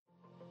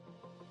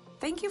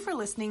Thank you for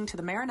listening to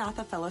the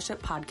Maranatha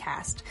Fellowship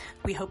podcast.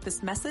 We hope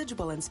this message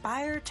will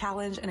inspire,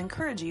 challenge, and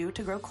encourage you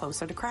to grow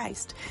closer to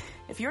Christ.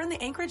 If you're in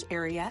the Anchorage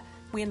area,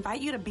 we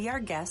invite you to be our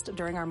guest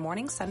during our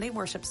morning Sunday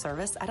worship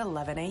service at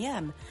 11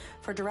 a.m.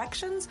 For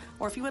directions,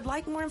 or if you would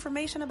like more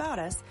information about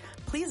us,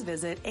 please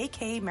visit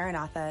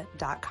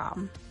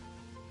akmaranatha.com.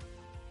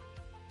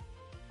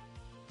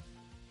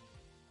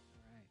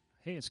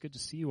 Hey, it's good to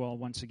see you all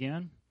once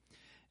again.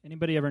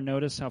 Anybody ever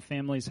notice how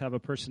families have a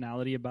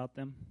personality about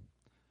them?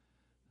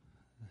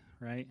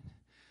 Right?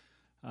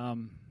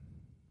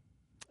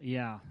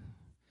 Yeah.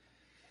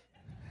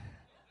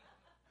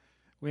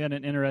 We had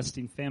an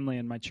interesting family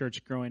in my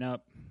church growing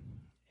up,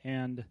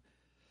 and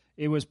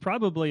it was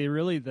probably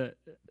really the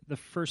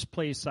first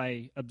place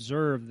I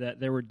observed that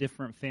there were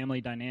different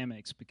family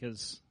dynamics,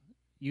 because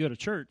you go to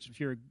church. If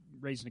you're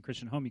raised in a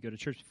Christian home, you go to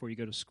church before you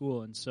go to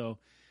school, and so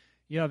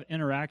you have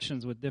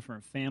interactions with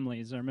different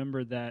families. I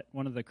remember that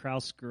one of the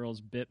Krause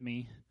girls bit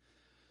me,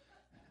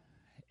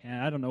 and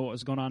I don't know what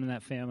was going on in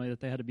that family that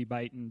they had to be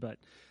biting, but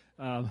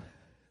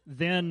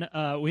then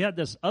we had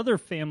this other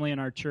family in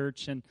our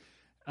church, and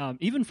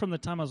even from the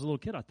time I was a little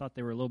kid, I thought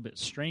they were a little bit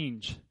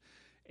strange.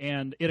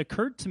 And it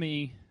occurred to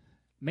me,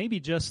 maybe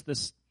just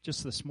this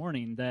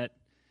morning, that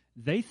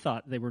they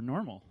thought they were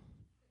normal.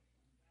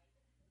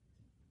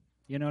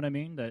 You know what I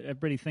mean? That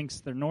everybody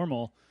thinks they're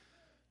normal.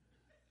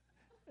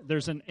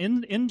 There's an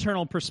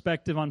internal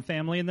perspective on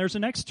family, and there's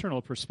an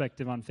external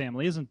perspective on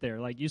family, isn't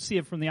there? Like, you see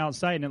it from the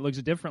outside, and it looks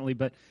differently,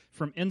 but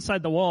from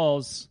inside the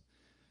walls,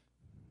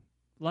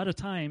 a lot of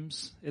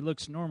times, it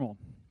looks normal.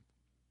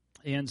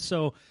 And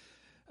so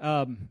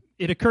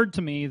it occurred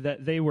to me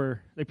that they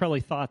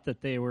probably thought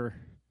that they were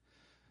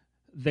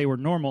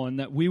normal, and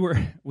that we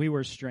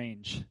were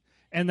strange.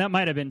 And that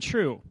might have been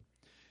true.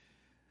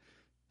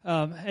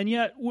 And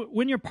yet,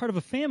 when you're part of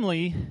a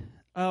family,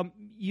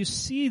 you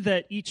see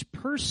that each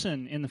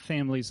person in the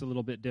family is a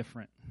little bit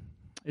different.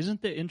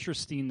 Isn't it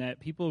interesting that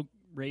people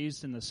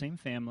raised in the same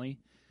family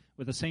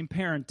with the same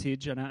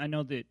parentage, and I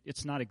know that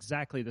it's not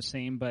exactly the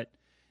same, but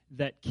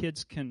that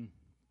kids can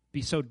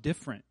be so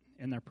different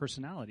in their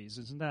personalities?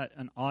 Isn't that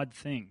an odd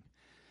thing?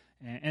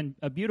 And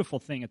a beautiful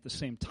thing at the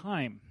same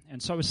time.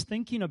 And so I was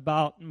thinking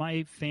about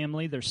my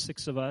family. There's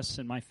 6 of us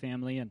in my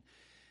family, and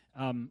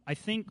I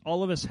think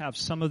all of us have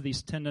some of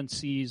these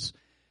tendencies,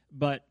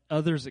 but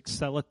others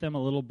excel at them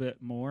a little bit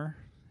more.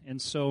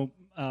 And so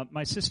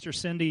my sister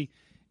Cindy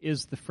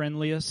is the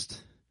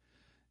friendliest,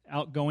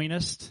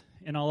 outgoingest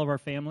in all of our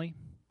family.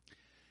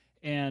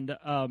 And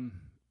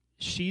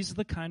she's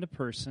the kind of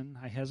person,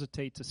 I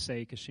hesitate to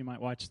say because she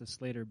might watch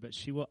this later, but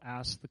she will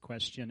ask the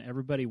question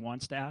everybody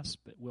wants to ask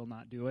but will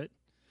not do it.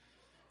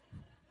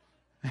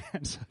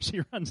 And so she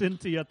runs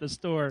into you at the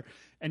store,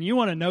 and you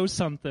want to know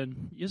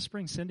something, you just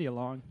bring Cindy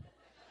along.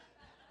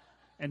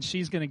 And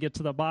she's going to get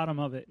to the bottom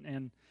of it,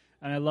 and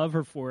I love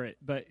her for it.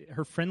 But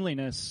her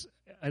friendliness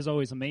has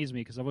always amazed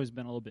me because I've always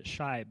been a little bit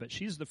shy. But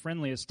she's the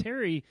friendliest.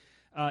 Terry,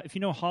 if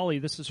you know Holly,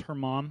 this is her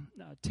mom.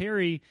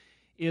 Terry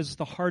is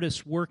the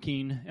hardest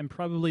working and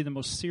probably the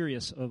most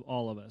serious of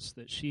all of us.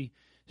 That she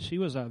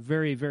was a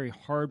very, very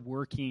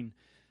hard-working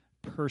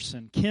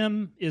person.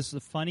 Kim is the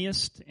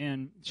funniest,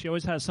 and she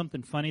always has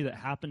something funny that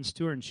happens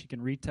to her, and she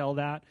can retell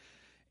that.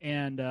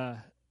 And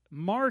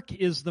Mark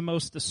is the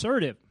most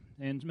assertive.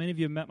 And many of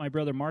you have met my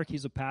brother Mark.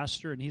 He's a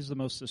pastor, and he's the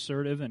most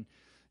assertive, and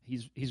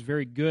he's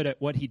very good at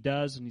what he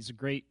does, and he's a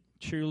great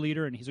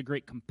cheerleader, and he's a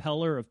great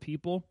compeller of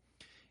people,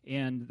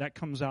 and that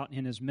comes out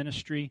in his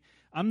ministry.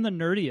 I'm the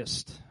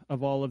nerdiest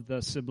of all of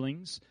the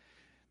siblings.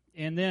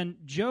 And then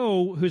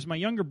Joe, who's my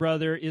younger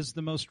brother, is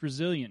the most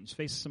resilient. He's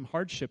faced some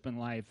hardship in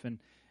life,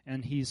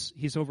 and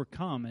he's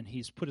overcome, and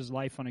he's put his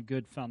life on a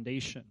good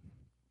foundation.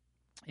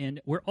 And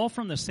we're all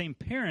from the same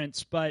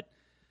parents, but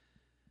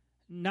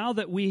now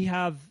that we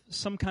have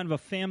some kind of a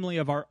family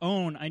of our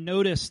own, I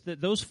notice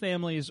that those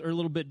families are a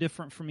little bit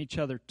different from each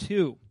other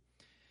too.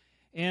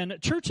 And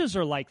churches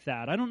are like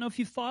that. I don't know if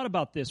you've thought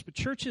about this, but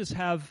churches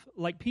have,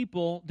 like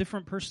people,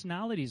 different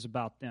personalities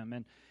about them.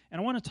 And I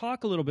want to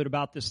talk a little bit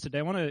about this today.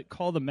 I want to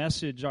call the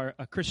message a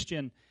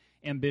Christian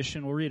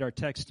ambition. We'll read our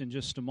text in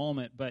just a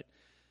moment. But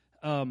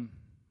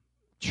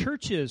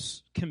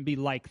churches can be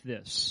like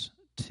this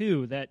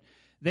too, that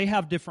they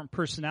have different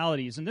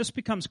personalities. And this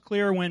becomes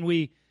clear when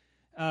we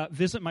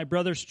visit my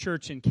brother's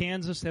church in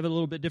Kansas. They have a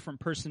little bit different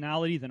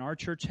personality than our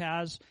church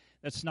has.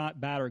 That's not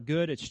bad or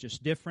good. It's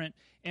just different.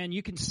 And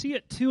you can see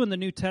it, too, in the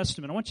New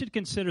Testament. I want you to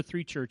consider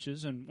 3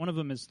 churches, and one of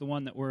them is the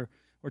one that we're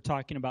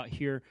talking about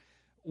here.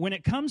 When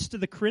it comes to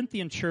the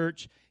Corinthian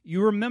church,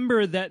 you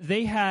remember that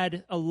they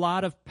had a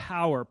lot of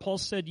power. Paul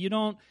said you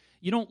don't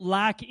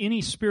lack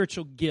any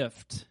spiritual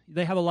gift.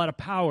 They have a lot of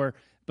power,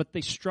 but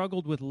they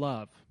struggled with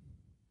love.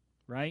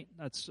 Right?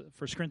 That's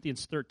 1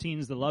 Corinthians 13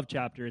 is the love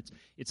chapter.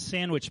 It's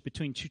sandwiched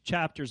between 2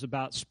 chapters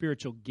about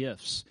spiritual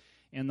gifts.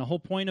 And the whole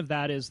point of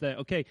that is that,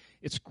 okay,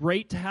 it's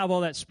great to have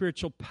all that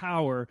spiritual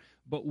power,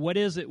 but what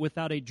is it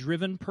without a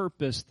driven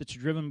purpose that's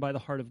driven by the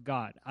heart of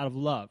God, out of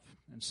love?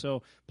 And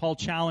so Paul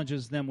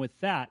challenges them with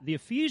that. The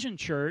Ephesian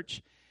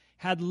church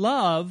had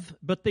love,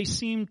 but they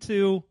seemed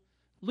to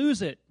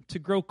lose it, to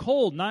grow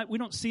cold. We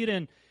don't see it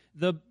in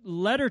the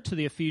letter to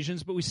the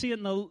Ephesians, but we see it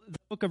in the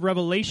book of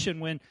Revelation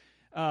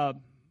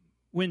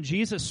when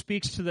Jesus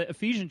speaks to the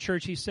Ephesian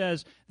church. He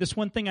says, this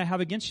one thing I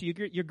have against you,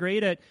 you're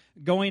great at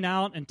going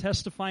out and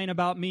testifying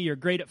about me. You're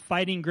great at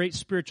fighting great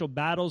spiritual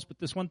battles, but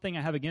this one thing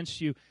I have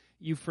against you,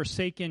 you've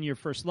forsaken your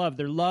first love.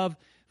 Their love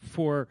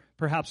for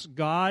perhaps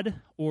God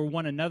or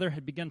one another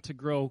had begun to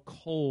grow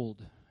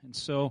cold. And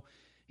so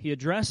he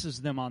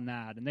addresses them on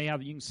that. And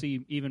you can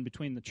see even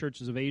between the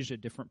churches of Asia,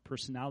 different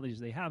personalities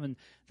they have. And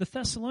the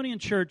Thessalonian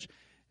church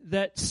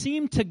that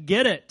seemed to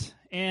get it,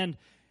 and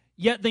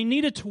yet they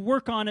needed to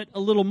work on it a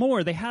little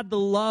more. They had the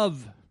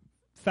love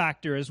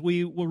factor, as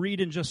we will read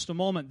in just a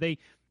moment.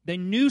 They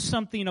knew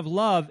something of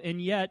love,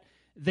 and yet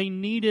they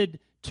needed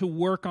to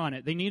work on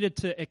it. They needed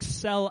to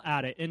excel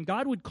at it. And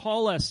God would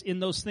call us in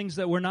those things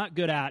that we're not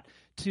good at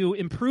to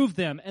improve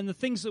them. And the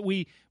things that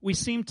we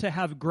seem to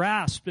have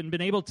grasped and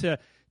been able to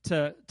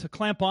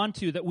clamp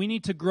onto, that we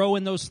need to grow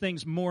in those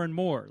things more and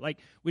more. Like,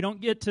 we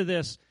don't get to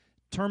this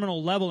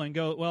terminal level and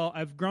go, well,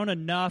 I've grown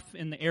enough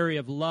in the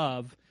area of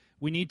love.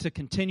 We need to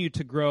continue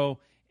to grow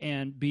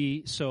and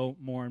be so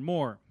more and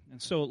more.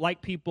 And so,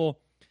 like people,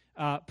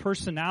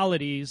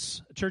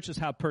 personalities, churches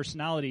have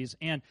personalities,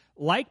 and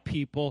like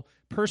people,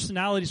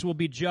 personalities will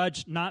be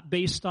judged not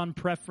based on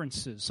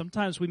preferences.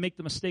 Sometimes we make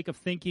the mistake of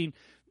thinking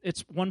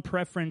it's one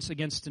preference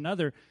against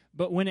another,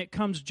 but when it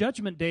comes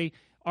Judgment Day,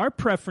 our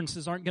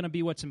preferences aren't going to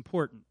be what's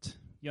important.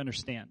 You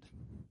understand?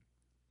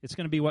 It's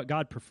going to be what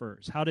God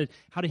prefers. How did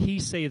He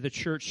say the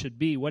church should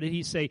be? What did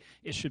He say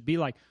it should be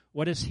like?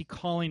 What is He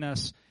calling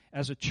us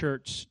as a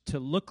church to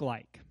look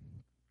like?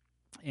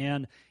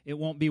 And it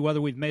won't be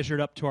whether we've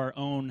measured up to our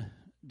own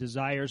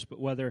desires, but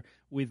whether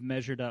we've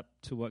measured up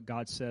to what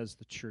God says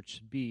the church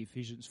should be.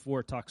 Ephesians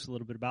 4 talks a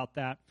little bit about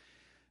that.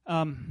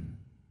 When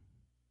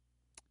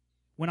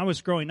I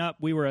was growing up,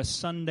 we were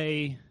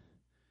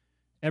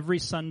every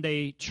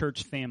Sunday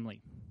church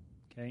family.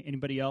 Okay,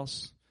 anybody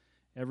else?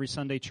 Every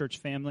Sunday church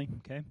family.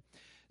 Okay,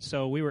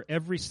 so we were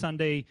every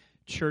Sunday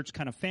church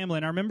kind of family,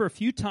 and I remember a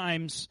few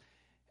times,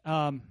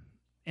 and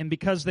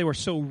because they were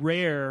so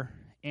rare,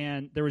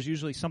 and there was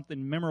usually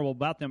something memorable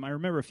about them, I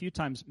remember a few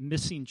times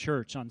missing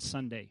church on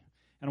Sunday.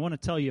 And I want to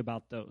tell you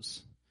about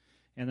those.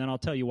 And then I'll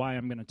tell you why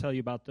I'm going to tell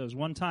you about those.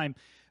 One time,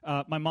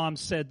 my mom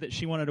said that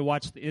she wanted to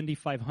watch the Indy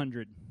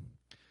 500.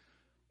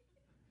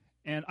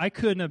 And I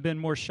couldn't have been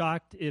more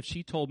shocked if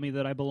she told me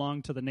that I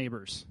belonged to the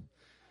neighbors.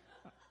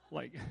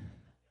 Like,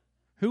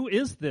 who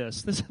is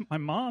this? This is my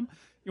mom?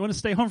 You want to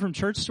stay home from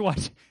church to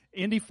watch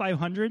Indy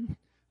 500?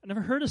 I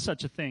never heard of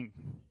such a thing.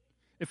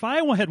 If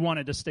I had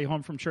wanted to stay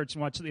home from church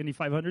and watch the Indy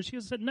 500, she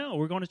would have said, no,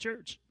 we're going to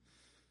church.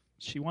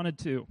 She wanted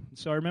to.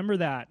 So I remember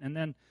that. And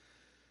then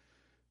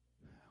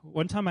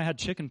one time I had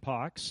chicken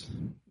pox,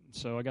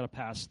 so I got a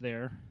pass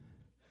there.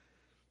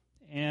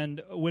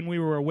 And when we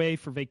were away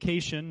for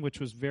vacation, which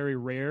was very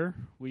rare,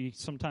 we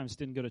sometimes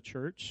didn't go to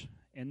church.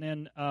 And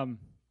then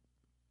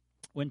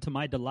when, to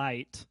my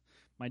delight,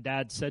 my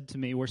dad said to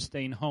me, we're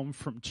staying home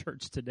from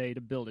church today to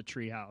build a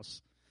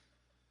treehouse.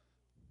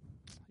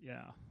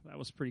 Yeah, that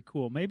was pretty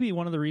cool. Maybe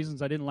one of the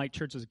reasons I didn't like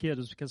church as a kid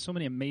is because so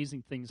many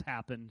amazing things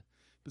happened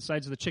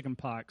besides the chicken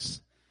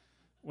pox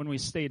when we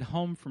stayed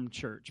home from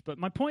church. But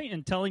my point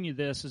in telling you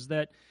this is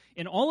that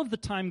in all of the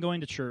time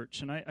going to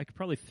church, and I could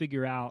probably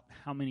figure out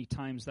how many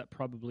times that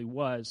probably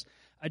was,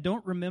 I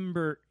don't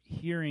remember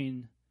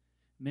hearing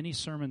many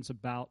sermons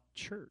about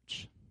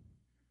church.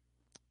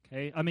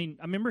 Okay, I mean,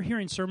 I remember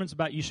hearing sermons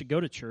about you should go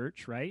to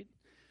church, right?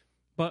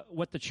 But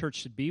what the church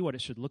should be, what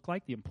it should look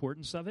like, the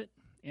importance of it.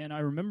 And I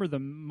remember the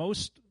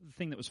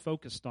thing that was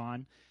focused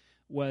on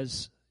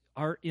was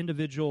our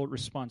individual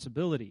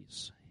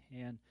responsibilities.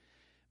 And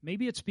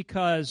maybe it's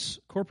because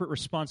corporate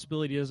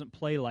responsibility doesn't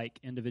play like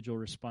individual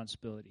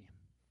responsibility.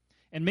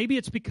 And maybe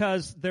it's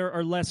because there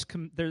are less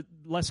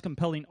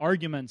compelling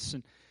arguments,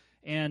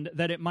 and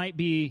that it might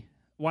be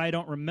why I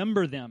don't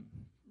remember them.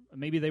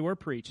 Maybe they were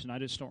preached and I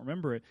just don't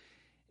remember it.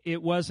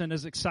 It wasn't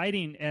as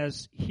exciting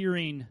as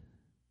hearing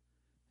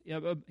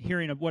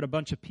of what a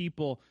bunch of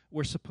people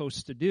were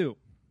supposed to do.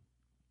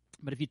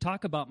 But if you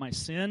talk about my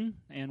sin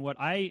and what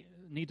I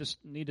need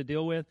to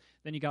deal with,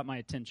 then you got my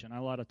attention. I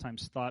a lot of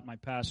times thought my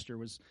pastor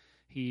was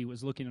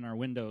looking in our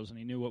windows and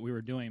he knew what we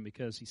were doing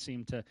because he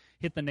seemed to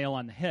hit the nail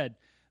on the head.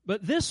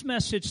 But this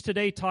message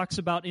today talks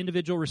about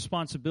individual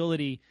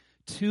responsibility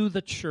to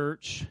the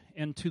church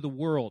and to the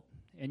world.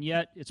 And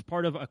yet it's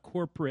part of a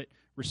corporate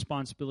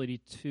responsibility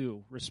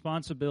too.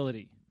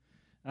 Responsibility.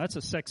 That's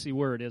a sexy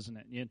word, isn't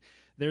it?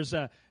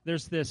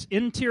 There's this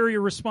interior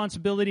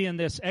responsibility and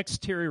this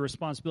exterior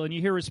responsibility. And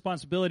you hear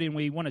responsibility, and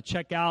we want to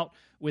check out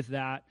with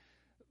that.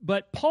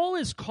 But Paul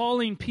is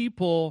calling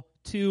people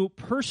to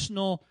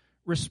personal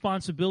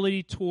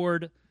responsibility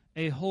toward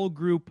a whole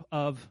group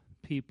of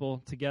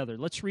people together.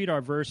 Let's read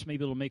our verse.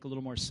 Maybe it'll make a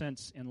little more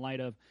sense in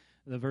light of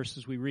the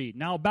verses we read.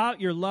 Now,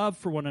 about your love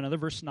for one another,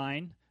 verse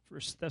 9,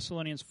 1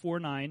 Thessalonians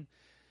 4:9.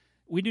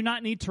 We do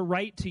not need to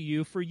write to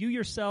you, for you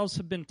yourselves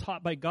have been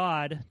taught by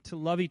God to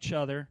love each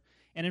other.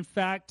 And in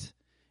fact,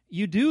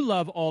 you do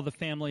love all the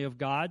family of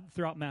God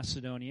throughout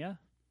Macedonia.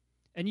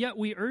 And yet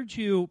we urge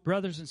you,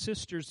 brothers and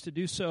sisters, to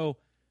do so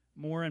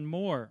more and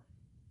more.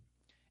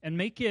 And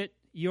make it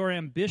your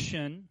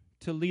ambition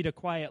to lead a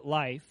quiet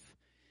life.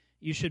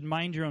 You should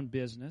mind your own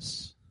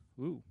business.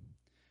 Ooh.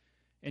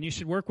 And you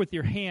should work with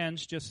your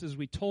hands, just as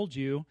we told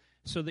you,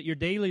 so that your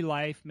daily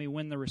life may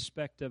win the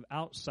respect of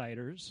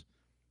outsiders,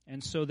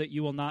 and so that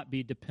you will not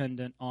be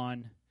dependent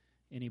on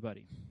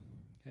anybody.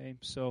 Okay,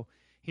 so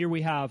here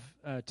we have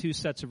two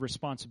sets of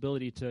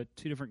responsibility to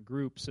two different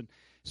groups. And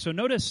so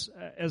notice,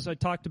 as I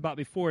talked about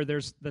before,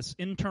 there's this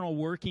internal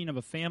working of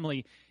a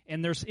family,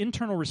 and there's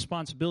internal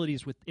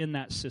responsibilities within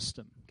that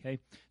system. Okay,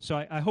 so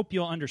I hope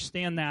you'll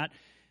understand that.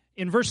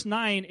 In verse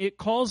 9, it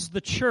calls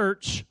the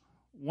church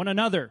one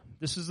another.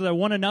 This is the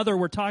one another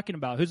we're talking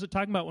about. Who's it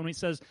talking about when he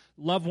says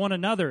love one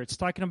another? It's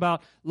talking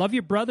about love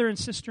your brother and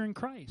sister in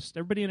Christ.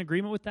 Everybody in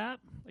agreement with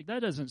that? Like, that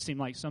doesn't seem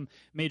like some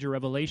major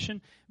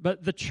revelation.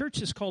 But the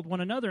church is called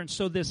one another. And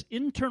so this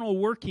internal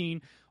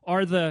working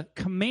are the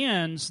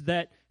commands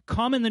that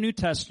come in the New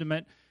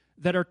Testament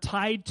that are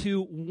tied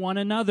to one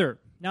another.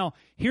 Now,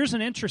 here's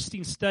an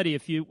interesting study.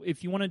 If you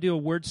want to do a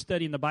word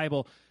study in the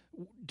Bible,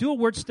 do a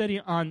word study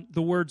on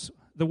the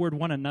word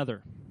one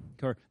another.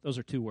 Or those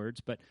are two words,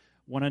 but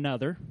one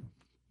another.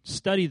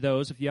 Study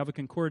those if you have a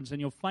concordance, and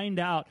you'll find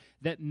out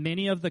that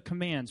many of the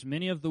commands,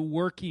 many of the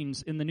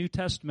workings in the New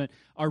Testament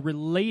are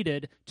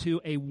related to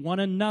a one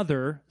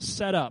another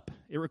setup.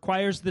 It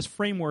requires this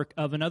framework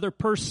of another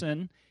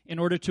person in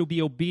order to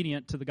be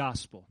obedient to the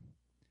gospel.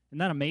 Isn't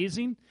that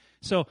amazing?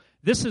 So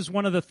this is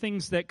one of the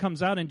things that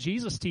comes out in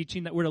Jesus'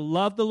 teaching, that we're to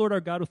love the Lord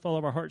our God with all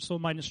of our heart, soul,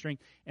 mind, and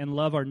strength, and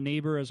love our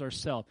neighbor as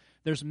ourselves.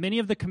 There's many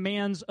of the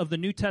commands of the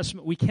New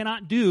Testament we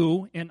cannot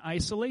do in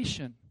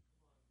isolation.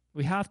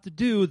 We have to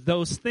do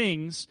those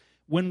things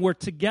when we're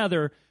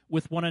together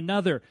with one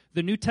another.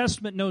 The New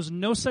Testament knows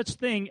no such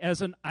thing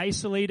as an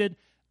isolated,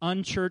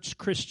 unchurched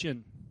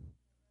Christian.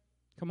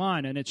 Come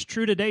on, and it's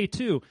true today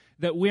too,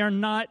 that we are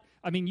not,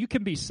 you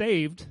can be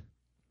saved,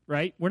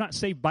 right? We're not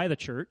saved by the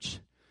church,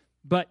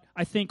 but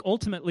I think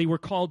ultimately we're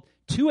called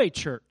to a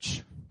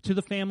church, to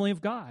the family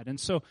of God. And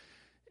so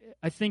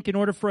I think in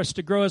order for us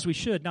to grow as we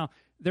should, now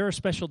there are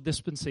special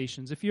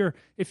dispensations. If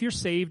you're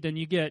saved and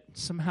you get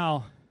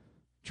somehow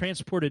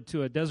transported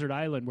to a desert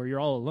island where you're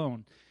all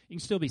alone, you can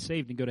still be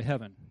saved and go to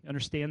heaven.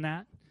 Understand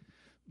that?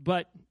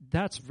 But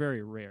that's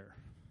very rare.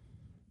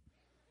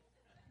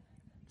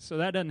 So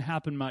that doesn't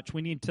happen much.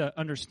 We need to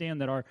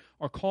understand that our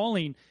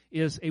calling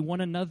is a one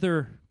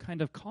another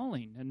kind of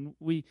calling. And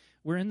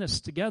we're in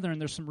this together, and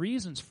there's some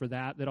reasons for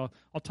that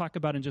I'll talk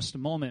about in just a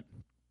moment.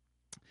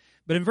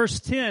 But in verse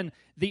 10,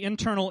 the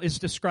internal is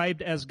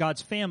described as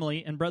God's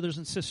family and brothers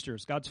and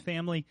sisters. God's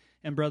family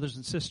and brothers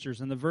and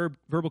sisters. And the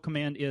verbal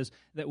command is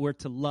that we're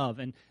to love.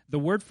 And the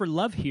word for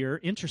love here,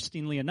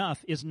 interestingly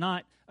enough, is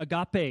not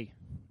agape,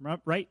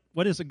 right?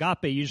 What is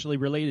agape usually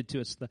related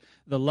to? It's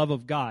the love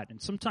of God. And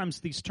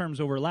sometimes these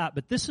terms overlap,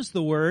 but this is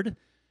the word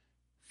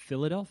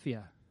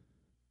Philadelphia,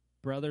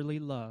 brotherly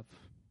love.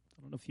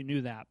 I don't know if you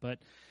knew that, but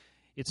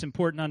it's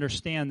important to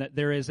understand that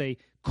there is a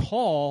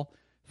call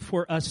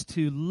for us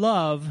to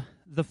love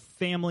the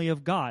family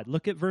of God.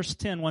 Look at verse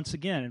 10 once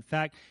again. In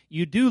fact,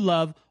 you do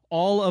love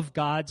all of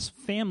God's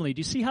family. Do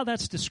you see how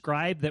that's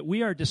described? That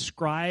we are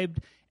described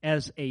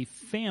as a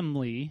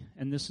family,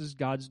 and this is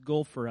God's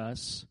goal for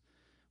us.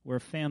 We're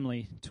a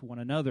family to one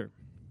another.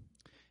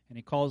 And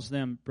he calls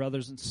them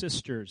brothers and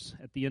sisters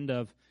at the end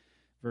of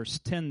verse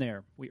 10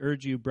 there. We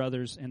urge you,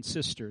 brothers and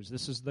sisters.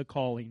 This is the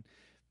calling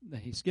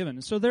that he's given.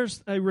 And so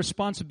there's a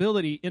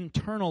responsibility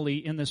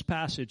internally in this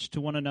passage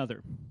to one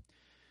another.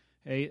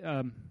 Hey,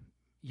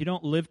 you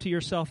don't live to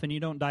yourself and you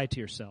don't die to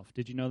yourself.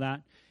 Did you know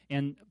that?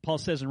 And Paul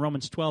says in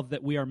Romans 12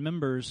 that we are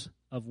members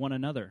of one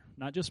another.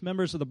 Not just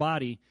members of the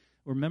body,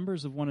 we're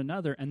members of one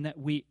another, and that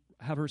we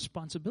have a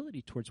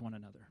responsibility towards one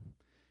another.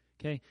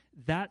 Okay?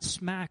 That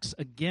smacks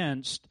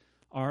against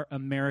our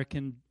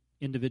American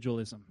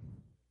individualism.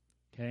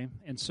 Okay?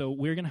 And so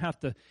we're going to have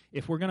to,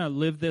 if we're going to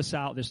live this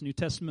out, this New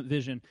Testament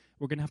vision,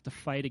 we're going to have to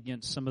fight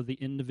against some of the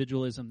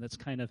individualism that's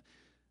kind of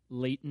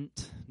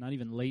latent, not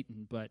even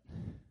latent, but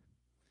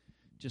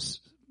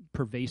just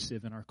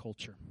pervasive in our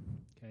culture,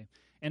 okay?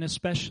 And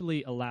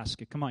especially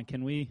Alaska. Come on,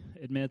 can we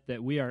admit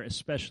that we are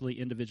especially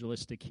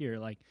individualistic here?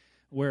 Like,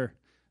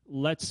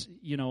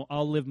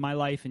 I'll live my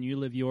life and you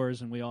live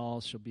yours and we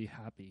all shall be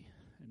happy.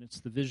 And it's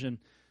the vision,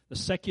 the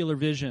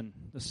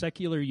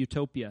secular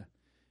utopia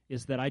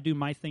is that I do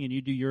my thing and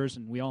you do yours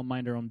and we all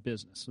mind our own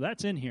business. So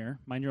that's in here,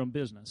 mind your own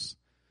business.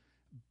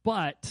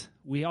 But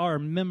we are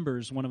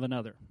members one of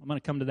another. I'm going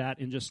to come to that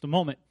in just a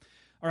moment.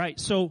 All right,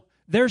 so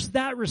there's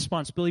that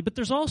responsibility, but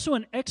there's also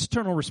an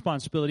external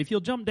responsibility. If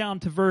you'll jump down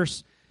to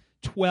verse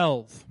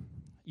 12,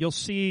 you'll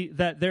see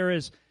that there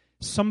is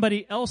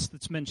somebody else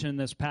that's mentioned in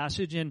this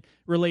passage in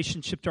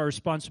relationship to our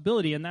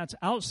responsibility, and that's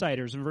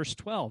outsiders in verse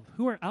 12.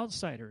 Who are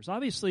outsiders?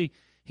 Obviously,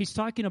 he's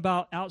talking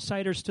about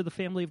outsiders to the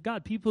family of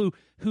God, people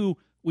who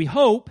we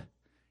hope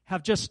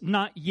have just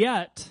not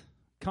yet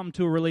come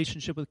to a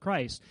relationship with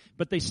Christ,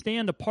 but they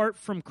stand apart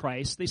from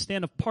Christ, they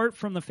stand apart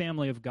from the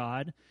family of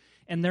God,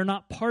 and they're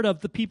not part of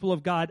the people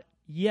of God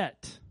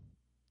yet.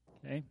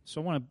 Okay,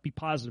 so I want to be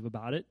positive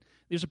about it.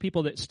 These are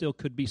people that still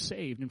could be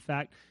saved. In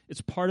fact,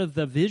 it's part of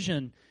the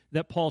vision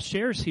that Paul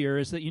shares here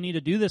is that you need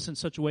to do this in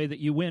such a way that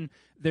you win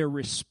their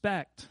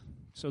respect.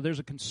 So there's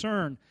a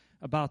concern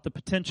about the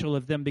potential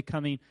of them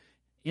becoming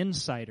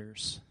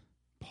insiders,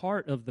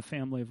 part of the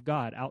family of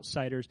God,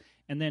 outsiders.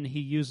 And then he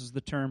uses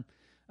the term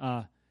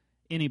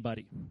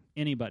anybody.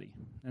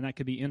 And that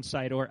could be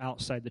inside or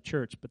outside the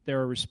church, but there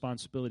are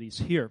responsibilities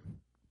here.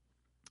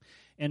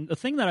 And the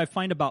thing that I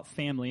find about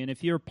family, and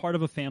if you're part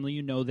of a family,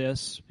 you know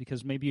this,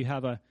 because maybe you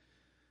have a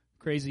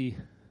crazy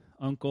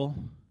uncle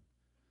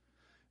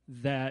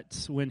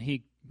that when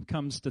he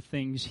comes to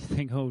things, you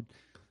think, oh,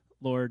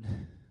 Lord,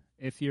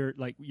 if you're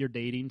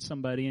dating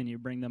somebody and you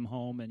bring them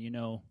home and you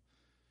know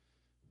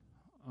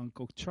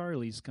Uncle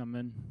Charlie's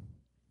coming,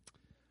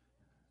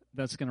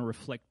 that's going to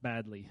reflect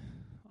badly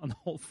on the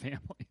whole family.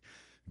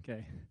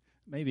 Okay,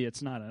 maybe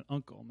it's not an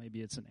uncle,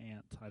 maybe it's an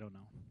aunt, I don't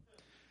know.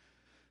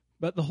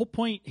 But the whole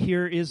point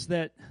here is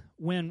that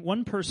when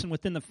one person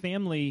within the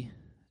family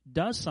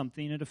does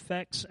something, it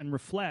affects and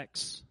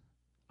reflects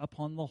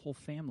upon the whole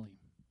family.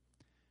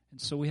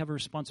 And so we have a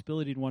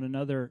responsibility to one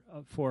another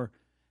for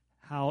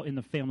how in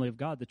the family of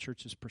God the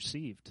church is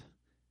perceived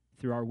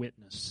through our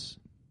witness.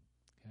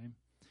 Okay.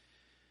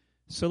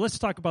 So let's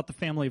talk about the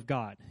family of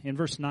God. In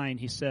verse 9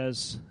 he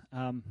says,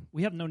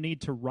 we have no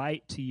need to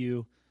write to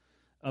you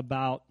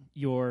about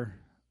your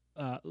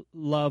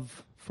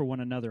love for one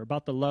another.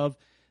 About the love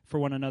for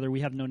one another,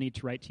 we have no need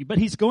to write to you. But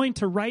he's going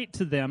to write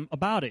to them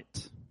about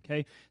it.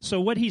 Okay? So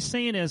what he's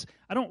saying is,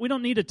 we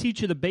don't need to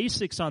teach you the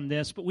basics on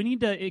this, but we need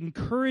to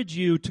encourage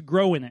you to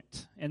grow in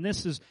it. And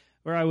this is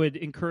where I would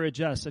encourage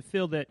us. I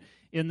feel that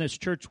in this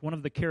church, one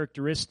of the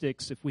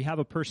characteristics, if we have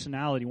a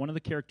personality, one of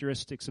the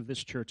characteristics of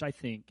this church, I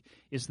think,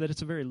 is that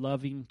it's a very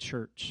loving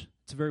church.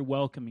 It's a very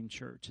welcoming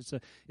church.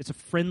 It's a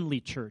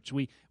friendly church.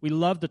 We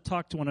love to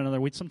talk to one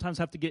another. We sometimes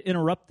have to get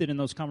interrupted in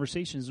those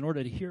conversations in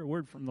order to hear a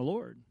word from the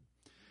Lord.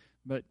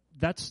 But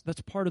that's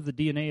part of the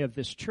DNA of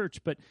this church.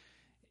 But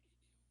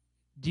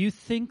do you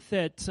think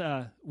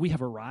that we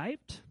have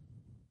arrived?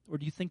 Or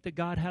do you think that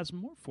God has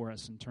more for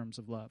us in terms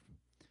of love?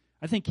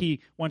 I think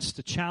he wants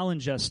to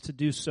challenge us to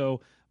do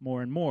so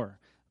more and more.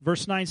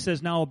 Verse 9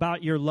 says, now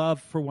about your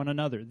love for one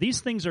another.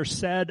 These things are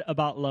said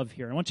about love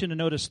here. I want you to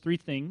notice three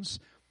things.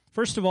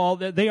 First of all,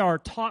 that they are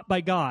taught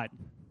by God.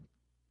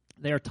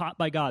 They are taught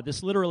by God.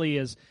 This literally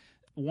is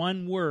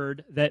one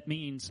word that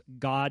means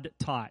God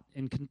taught.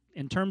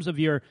 In terms of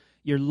your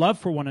love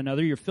for one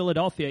another, your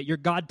Philadelphia, you're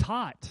God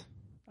taught.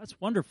 That's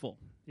wonderful,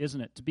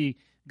 isn't it, to be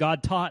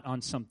God taught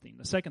on something.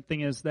 The second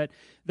thing is that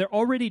they're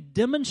already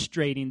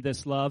demonstrating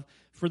this love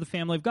for the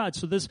family of God.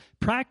 So this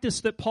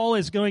practice that Paul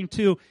is going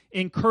to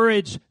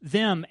encourage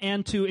them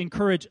and to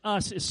encourage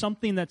us is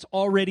something that's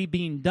already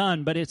being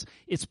done, but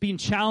it's being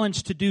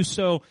challenged to do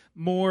so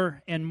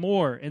more and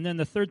more. And then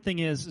the third thing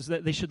is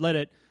that they should let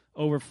it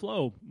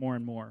overflow more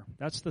and more.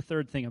 That's the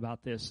third thing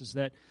about this, is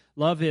that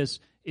love is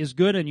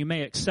good and you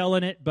may excel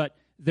in it, but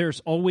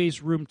there's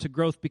always room to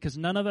growth because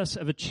none of us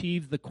have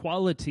achieved the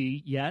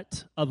quality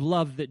yet of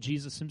love that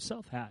Jesus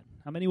himself had.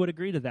 How many would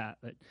agree to that?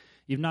 That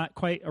you've not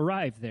quite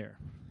arrived there.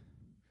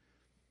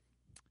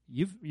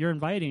 You're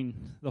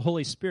inviting the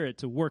Holy Spirit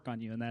to work on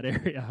you in that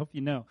area. I hope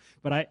you know.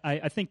 But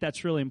I think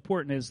that's really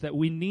important, is that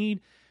we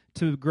need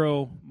to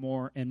grow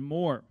more and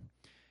more.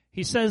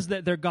 He says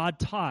that they're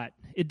God-taught.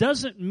 It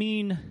doesn't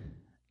mean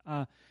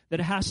that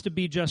it has to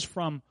be just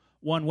from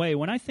one way.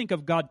 When I think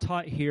of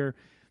God-taught here,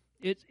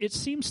 it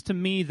seems to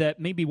me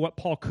that maybe what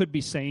Paul could be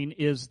saying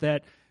is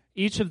that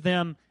each of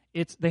them,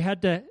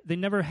 they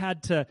never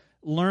had to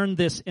learn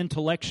this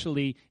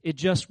intellectually. It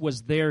just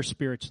was there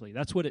spiritually.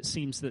 That's what it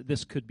seems that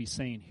this could be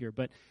saying here.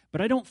 But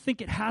I don't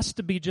think it has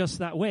to be just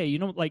that way. You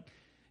know, like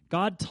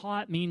God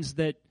taught means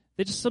that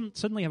they just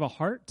suddenly have a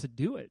heart to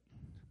do it.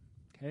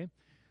 Okay?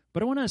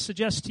 But I want to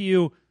suggest to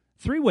you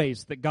 3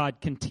 ways that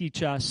God can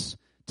teach us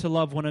to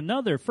love one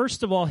another.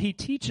 First of all, he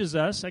teaches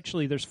us,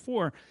 actually there's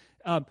 4.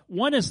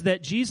 One is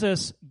that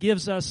Jesus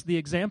gives us the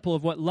example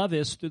of what love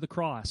is through the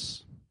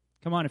cross.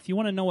 Come on, if you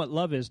want to know what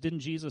love is, didn't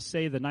Jesus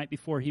say the night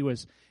before he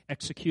was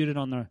executed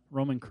on the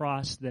Roman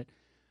cross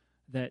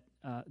that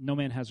no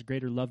man has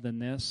greater love than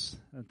this,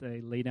 that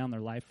they lay down their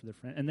life for their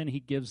friend? And then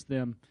he gives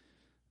them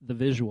the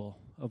visual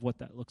of what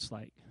that looks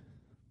like.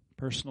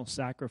 Personal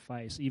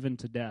sacrifice, even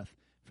to death,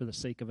 for the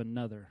sake of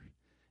another.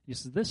 He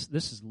says,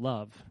 this is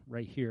love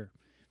right here,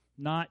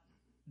 not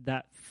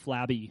that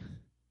flabby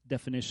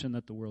definition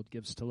that the world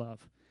gives to love.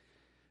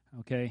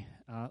 Okay?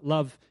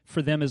 Love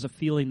for them is a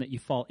feeling that you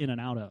fall in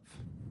and out of.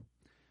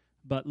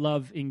 But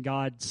love in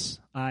God's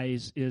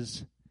eyes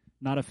is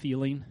not a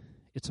feeling,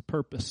 it's a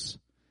purpose.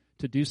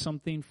 To do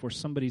something for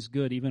somebody's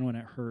good even when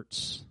it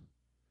hurts.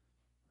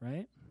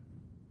 Right?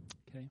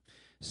 Okay?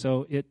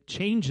 So it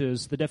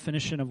changes the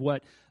definition of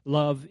what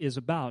love is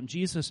about. And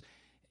Jesus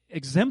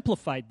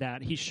exemplified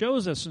that. He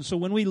shows us. And so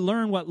when we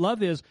learn what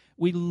love is,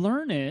 we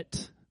learn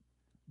it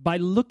by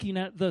looking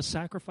at the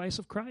sacrifice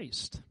of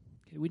Christ.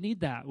 Okay, we need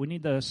that. We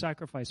need the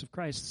sacrifice of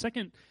Christ. The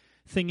second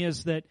thing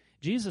is that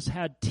Jesus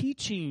had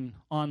teaching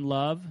on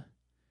love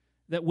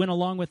that went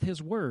along with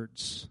his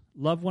words.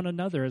 Love one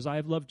another as I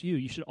have loved you.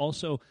 You should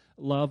also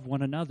love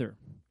one another.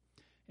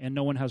 And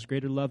no one has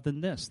greater love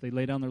than this. They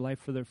lay down their life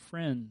for their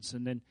friends.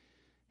 And then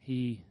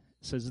he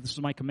says, this is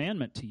my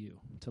commandment to you,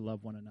 to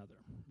love one another,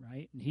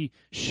 right? And he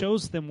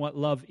shows them what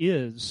love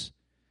is,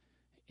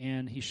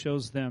 and he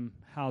shows them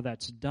how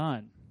that's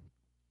done.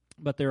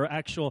 But there are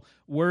actual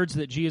words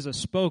that Jesus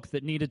spoke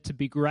that needed to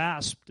be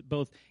grasped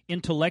both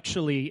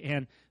intellectually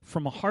and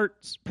from a heart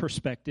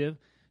perspective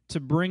to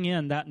bring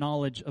in that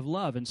knowledge of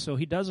love. And so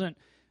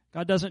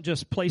God doesn't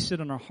just place it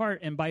in our heart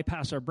and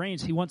bypass our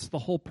brains. He wants the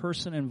whole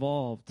person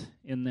involved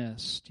in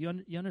this. Do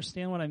you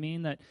understand what I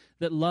mean? That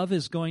love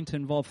is going to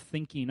involve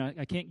thinking.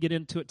 I can't get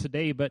into it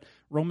today, but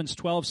Romans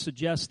 12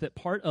 suggests that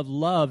part of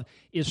love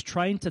is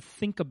trying to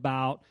think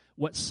about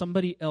what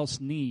somebody else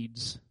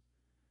needs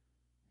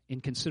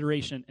in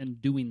consideration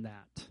and doing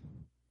that.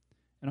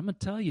 And I'm going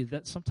to tell you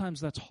that sometimes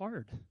that's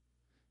hard.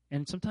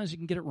 And sometimes you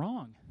can get it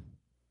wrong.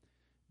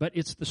 But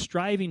it's the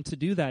striving to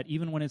do that,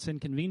 even when it's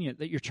inconvenient,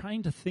 that you're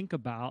trying to think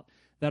about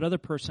that other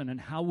person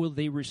and how will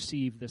they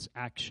receive this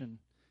action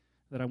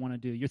that I want to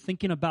do. You're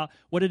thinking about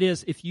what it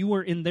is, if you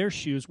were in their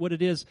shoes, what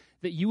it is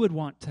that you would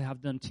want to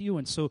have done to you.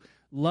 And so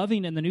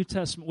loving in the New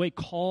Testament way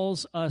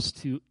calls us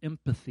to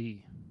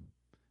empathy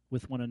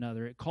with one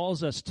another. It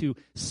calls us to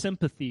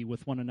sympathy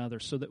with one another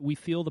so that we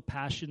feel the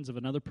passions of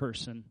another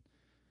person,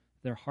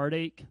 their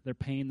heartache, their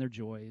pain, their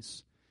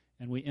joys,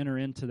 and we enter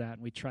into that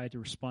and we try to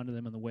respond to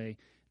them in the way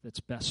that's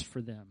best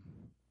for them.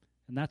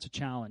 And that's a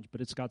challenge,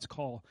 but it's God's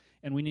call,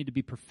 and we need to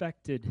be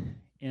perfected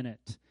in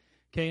it.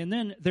 Okay, and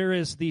then there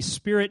is the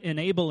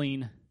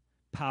Spirit-enabling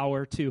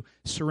power to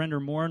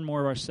surrender more and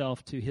more of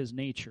ourselves to His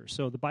nature.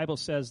 So the Bible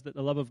says that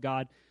the love of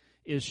God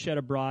is shed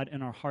abroad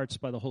in our hearts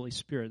by the Holy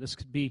Spirit. This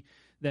could be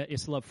that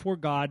it's love for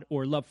God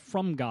or love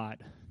from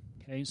God.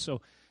 Okay,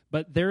 so,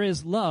 but there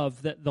is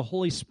love that the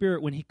Holy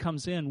Spirit, when He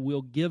comes in,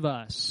 will give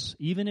us,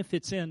 even if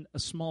it's in a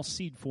small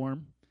seed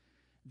form,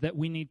 that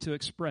we need to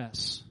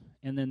express,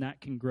 and then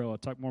that can grow. I'll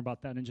talk more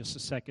about that in just a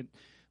second.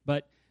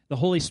 But the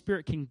Holy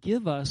Spirit can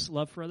give us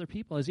love for other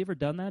people. Has He ever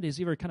done that? Has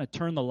He ever kind of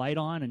turned the light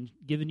on and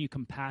given you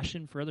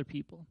compassion for other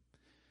people?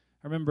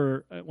 I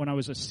remember when I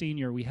was a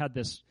senior, we had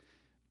this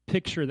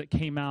picture that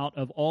came out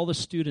of all the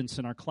students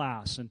in our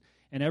class, and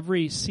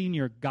every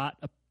senior got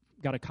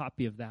a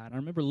copy of that. I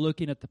remember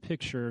looking at the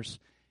pictures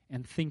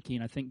and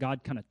thinking, I think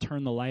God kind of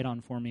turned the light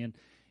on for me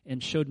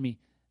and showed me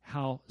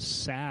how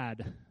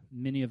sad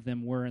many of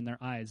them were in their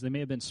eyes. They may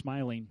have been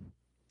smiling,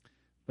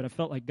 but I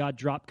felt like God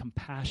dropped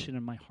compassion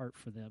in my heart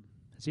for them.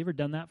 Has He ever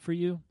done that for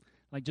you?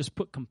 Like just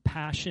put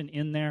compassion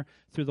in there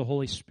through the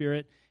Holy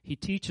Spirit. He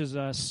teaches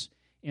us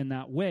in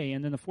that way.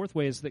 And then the fourth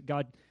way is that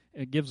God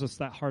gives us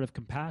that heart of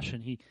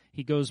compassion.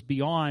 He goes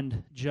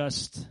beyond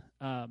just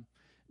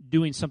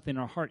doing something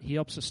in our heart. He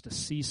helps us to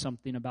see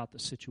something about the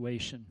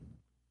situation,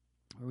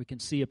 or we can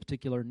see a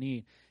particular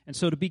need. And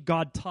so to be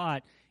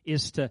God-taught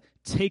is to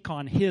take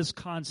on His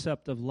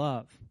concept of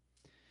love.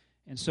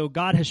 And so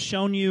God has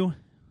shown you,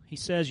 He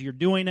says, you're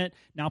doing it,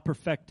 now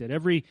perfect it.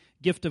 Every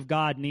gift of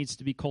God needs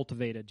to be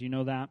cultivated. Do you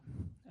know that?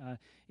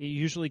 It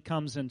usually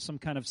comes in some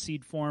kind of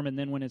seed form, and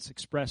then when it's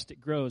expressed, it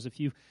grows. If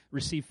you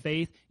receive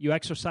faith, you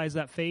exercise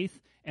that faith,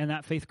 and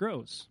that faith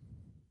grows.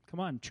 Come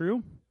on,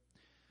 true?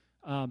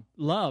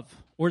 Love,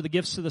 or the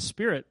gifts of the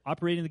Spirit,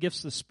 operating the gifts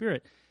of the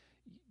Spirit.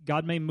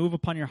 God may move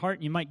upon your heart,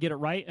 and you might get it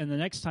right, and the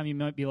next time you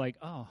might be like,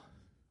 oh,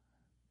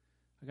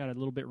 I got it a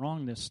little bit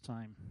wrong this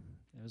time.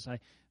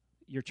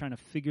 You're trying to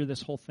figure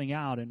this whole thing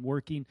out and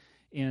working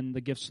in the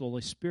gifts of the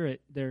Holy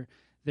Spirit. There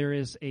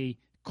is a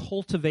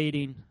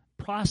cultivating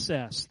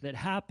process that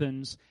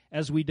happens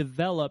as we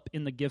develop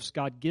in the gifts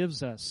God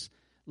gives us.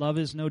 Love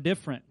is no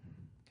different.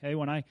 Okay,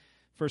 when I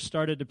first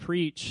started to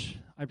preach,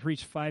 I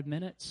preached 5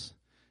 minutes,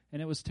 and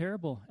it was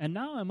terrible. And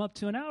now I'm up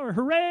to an hour.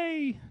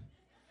 Hooray!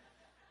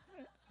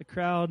 The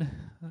crowd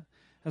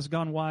has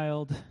gone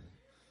wild.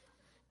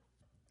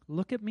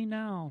 Look at me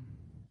now.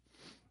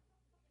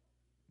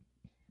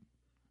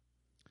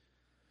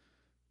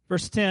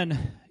 Verse 10,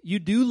 you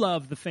do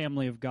love the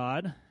family of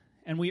God,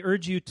 and we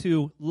urge you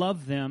to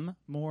love them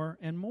more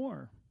and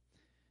more.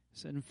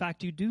 So in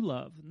fact, you do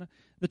love. And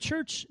the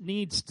church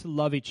needs to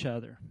love each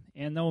other.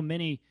 And though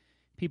many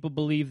people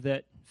believe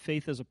that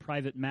faith is a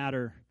private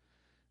matter,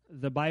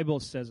 the Bible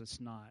says it's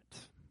not.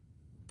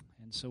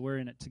 And so we're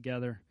in it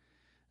together.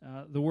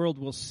 The world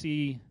will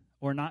see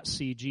or not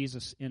see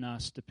Jesus in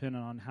us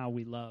depending on how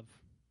we love,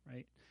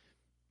 right?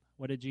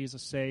 What did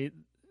Jesus say?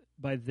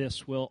 By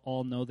this we'll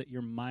all know that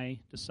you're my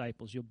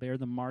disciples. You'll bear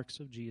the marks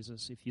of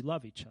Jesus if you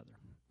love each other.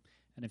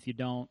 And if you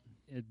don't,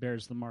 it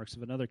bears the marks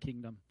of another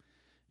kingdom,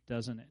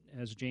 doesn't it?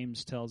 As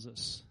James tells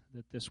us,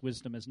 that this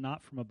wisdom is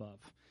not from above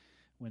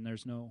when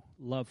there's no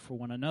love for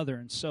one another.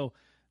 And so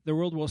the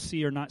world will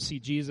see or not see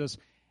Jesus,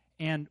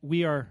 and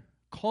we are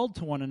called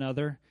to one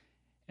another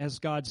as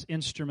God's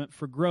instrument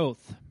for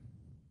growth.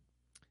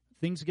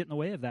 Things get in the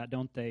way of that,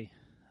 don't they?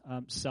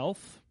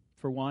 Self,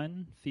 for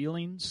one,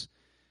 feelings,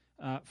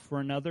 for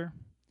another.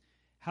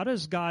 How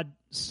does God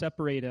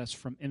separate us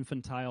from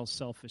infantile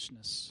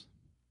selfishness?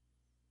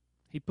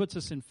 He puts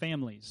us in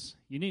families.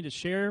 You need to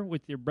share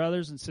with your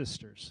brothers and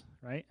sisters,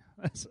 right?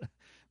 That's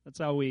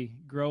how we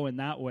grow in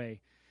that way.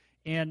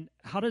 And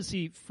how does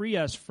he free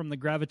us from the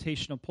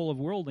gravitational pull of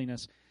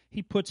worldliness?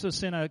 He puts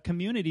us in a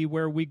community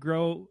where we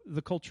grow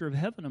the culture of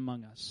heaven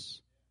among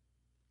us.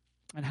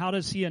 And how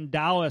does he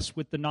endow us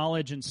with the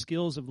knowledge and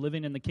skills of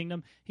living in the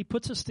kingdom? He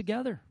puts us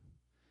together.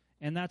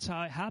 And that's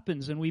how it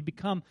happens. And we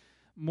become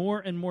more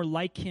and more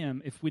like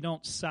him if we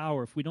don't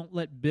sour, if we don't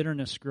let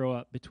bitterness grow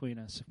up between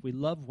us, if we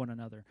love one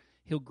another.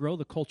 He'll grow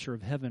the culture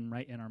of heaven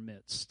right in our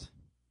midst.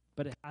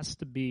 But it has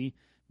to be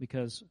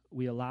because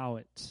we allow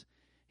it.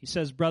 He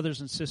says,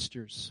 brothers and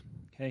sisters,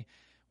 okay?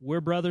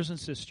 We're brothers and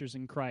sisters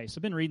in Christ.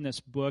 I've been reading this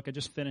book. I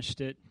just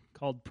finished it,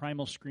 called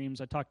Primal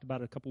Screams. I talked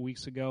about it a couple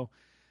weeks ago.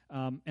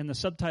 And the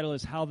subtitle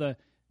is How the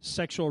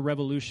Sexual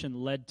Revolution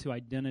Led to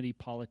Identity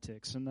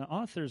Politics. And the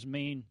author's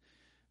main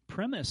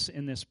premise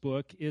in this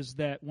book is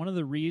that one of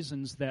the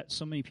reasons that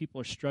so many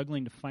people are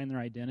struggling to find their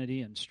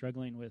identity and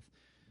struggling with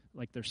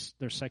like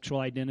their sexual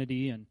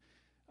identity and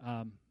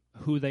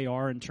who they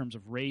are in terms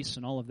of race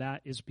and all of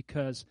that is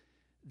because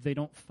they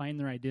don't find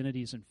their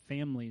identities in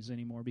families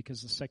anymore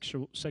because the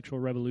sexual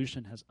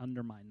revolution has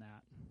undermined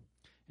that.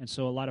 And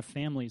so a lot of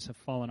families have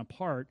fallen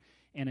apart,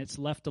 and it's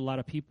left a lot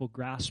of people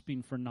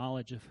grasping for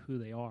knowledge of who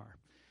they are.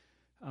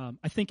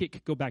 I think it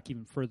could go back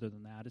even further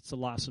than that. It's a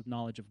loss of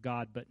knowledge of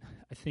God, but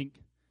I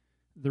think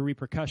the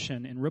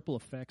repercussion and ripple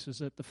effects is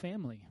that the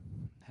family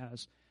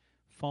has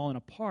fallen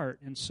apart.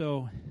 And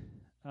so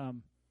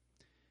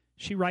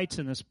she writes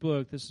in this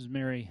book, this is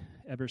Mary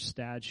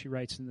Eberstad, she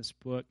writes in this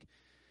book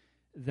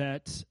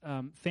that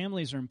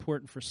families are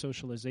important for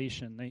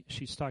socialization.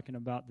 She's talking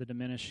about the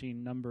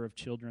diminishing number of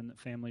children that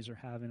families are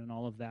having and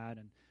all of that,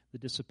 and the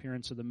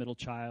disappearance of the middle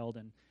child,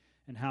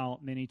 and how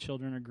many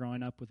children are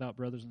growing up without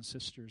brothers and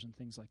sisters and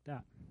things like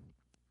that.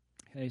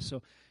 Okay,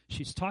 so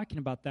she's talking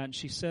about that, and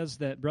she says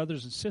that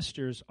brothers and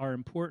sisters are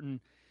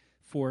important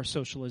for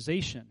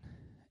socialization.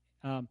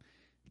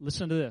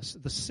 Listen to this.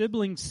 The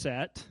siblings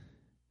set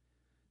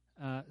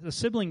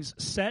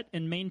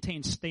and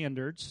maintain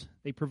standards.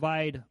 They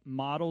provide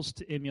models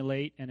to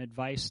emulate and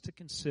advice to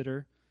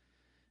consider.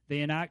 They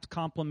enact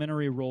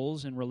complementary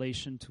roles in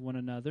relation to one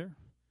another,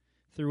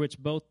 through which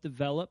both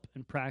develop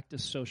and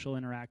practice social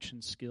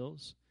interaction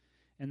skills.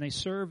 And they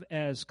serve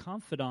as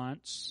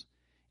confidants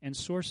and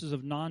sources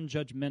of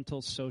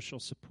non-judgmental social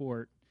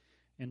support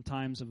in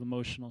times of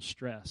emotional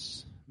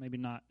stress. Maybe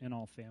not in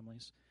all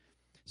families.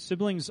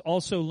 Siblings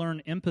also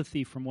learn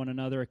empathy from one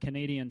another. A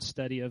Canadian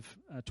study of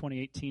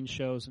 2018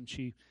 shows,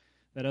 and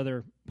that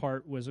other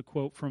part was a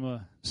quote from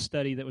a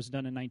study that was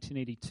done in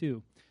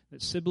 1982,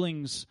 that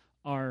siblings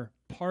are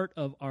part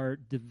of our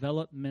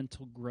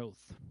developmental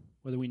growth,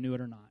 whether we knew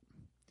it or not.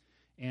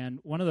 And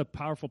one of the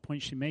powerful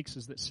points she makes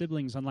is that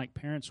siblings, unlike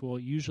parents, will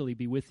usually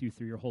be with you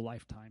through your whole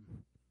lifetime.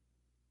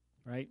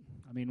 Right?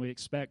 I mean, we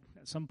expect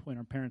at some point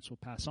our parents will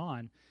pass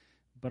on,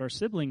 but our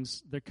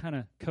siblings, they're kind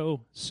of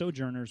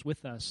co-sojourners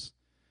with us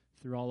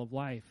through all of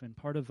life, and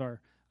part of our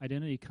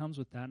identity comes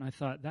with that. And I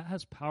thought that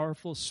has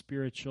powerful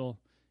spiritual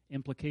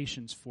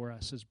implications for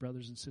us as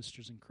brothers and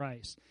sisters in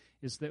Christ,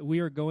 is that we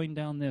are going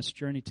down this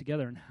journey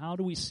together. And how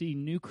do we see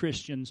new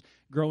Christians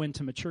grow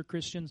into mature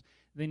Christians?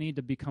 They need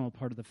to become a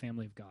part of the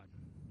family of God.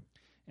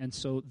 And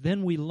so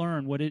then we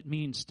learn what it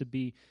means to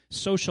be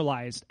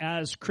socialized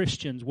as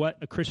Christians, what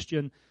a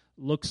Christian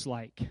looks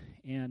like.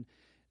 And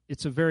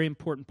it's a very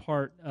important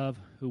part of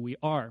who we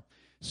are.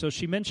 So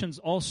she mentions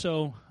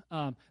also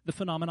the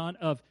phenomenon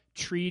of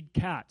treed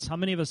cats. How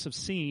many of us have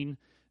seen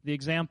the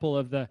example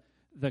of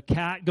the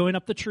cat going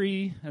up the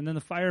tree, and then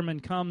the fireman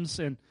comes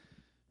and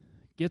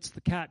gets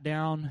the cat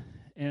down,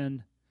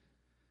 and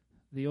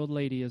the old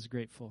lady is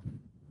grateful?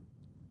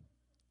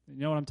 You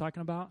know what I'm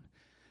talking about?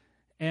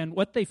 And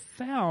what they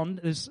found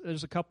is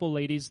there's a couple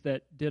ladies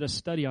that did a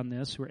study on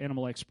this, who are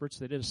animal experts.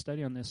 They did a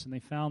study on this, and they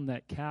found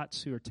that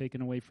cats who are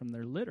taken away from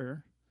their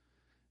litter,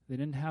 they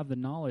didn't have the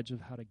knowledge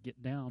of how to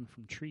get down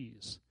from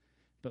trees.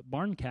 But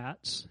barn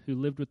cats, who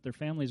lived with their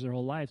families their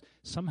whole lives,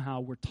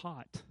 somehow were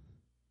taught.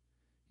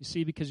 You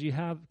see, because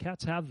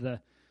cats have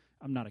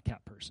I'm not a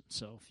cat person,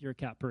 so if you're a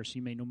cat person,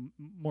 you may know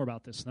more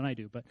about this than I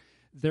do, but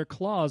their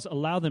claws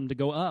allow them to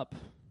go up.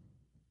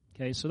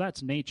 Okay, so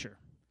that's nature.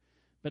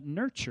 But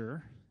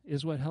nurture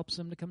is what helps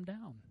them to come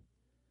down.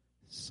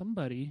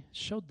 Somebody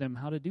showed them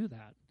how to do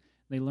that.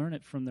 They learn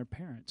it from their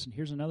parents. And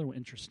here's another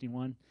interesting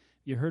one.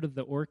 You heard of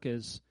the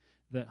orcas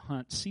that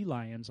hunt sea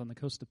lions on the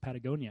coast of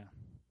Patagonia.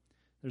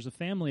 There's a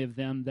family of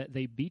them that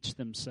they beach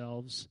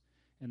themselves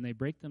and they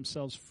break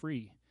themselves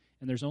free.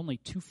 And there's only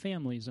 2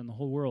 families in the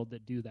whole world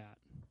that do that.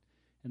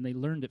 And they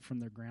learned it from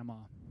their grandma.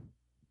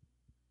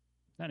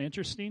 Isn't that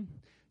interesting?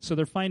 So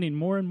they're finding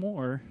more and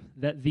more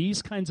that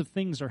these kinds of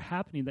things are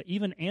happening, that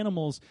even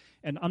animals,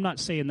 and I'm not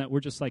saying that we're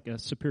just like a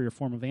superior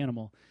form of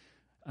animal.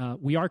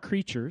 We are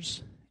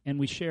creatures, and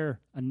we share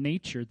a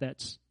nature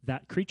that's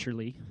that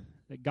creaturely,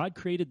 that God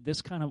created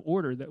this kind of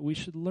order that we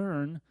should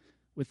learn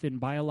within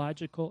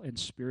biological and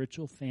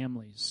spiritual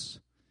families.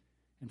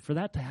 And for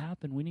that to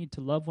happen, we need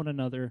to love one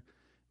another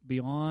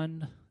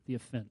beyond the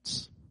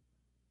offense.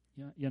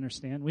 You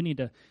understand? We need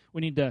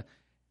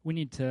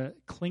to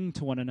cling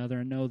to one another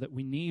and know that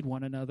we need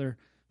one another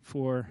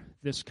for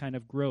this kind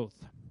of growth.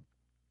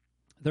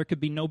 There could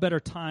be no better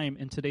time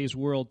in today's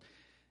world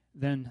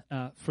than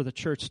for the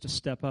church to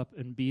step up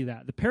and be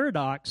that. The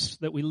paradox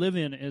that we live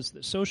in is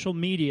that social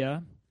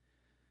media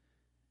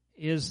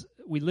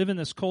we live in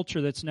this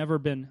culture that's never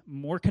been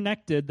more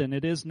connected than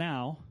it is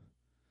now,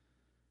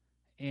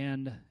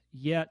 and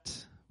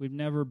yet we've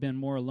never been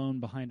more alone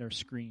behind our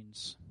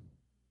screens.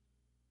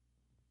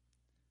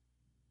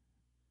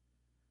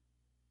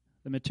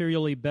 The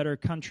materially better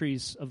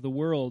countries of the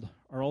world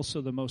are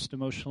also the most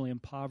emotionally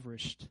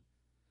impoverished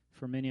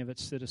for many of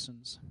its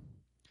citizens.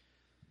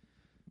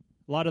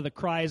 A lot of the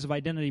cries of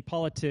identity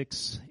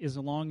politics is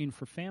a longing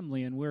for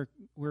family, and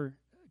we're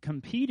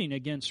competing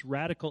against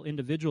radical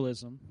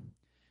individualism,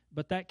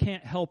 but that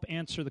can't help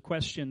answer the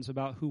questions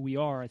about who we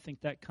are. I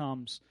think that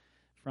comes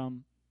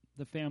from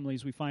the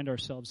families we find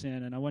ourselves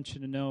in, and I want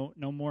you to know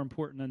no more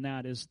important than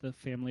that is the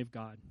family of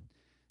God.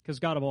 Because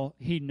God of all,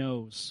 He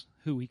knows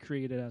who He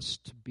created us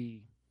to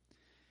be.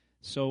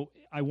 So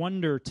I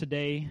wonder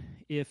today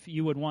if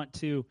you would want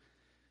to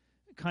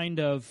kind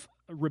of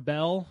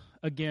rebel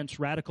against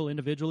radical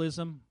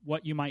individualism,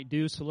 what you might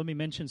do. So let me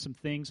mention some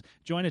things.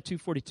 Join a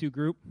 242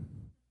 group.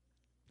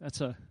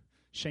 That's a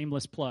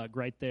shameless plug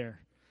right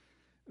there.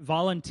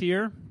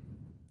 Volunteer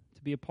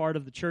to be a part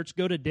of the church.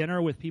 Go to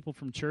dinner with people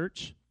from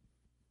church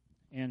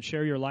and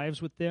share your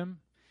lives with them.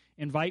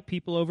 Invite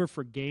people over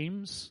for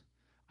games.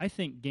 I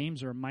think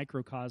games are a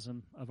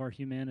microcosm of our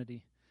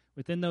humanity.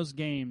 Within those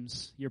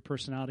games, your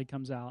personality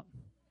comes out.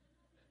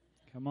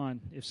 Come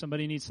on. If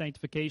somebody needs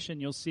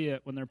sanctification, you'll see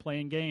it when they're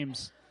playing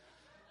games.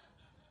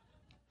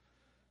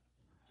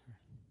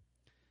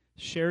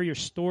 Share your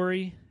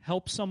story.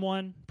 Help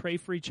someone. Pray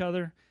for each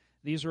other.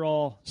 These are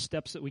all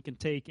steps that we can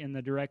take in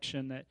the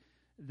direction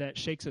that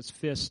shakes its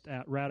fist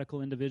at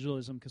radical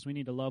individualism, because we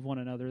need to love one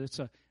another. It's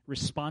a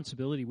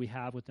responsibility we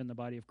have within the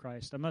body of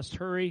Christ. I must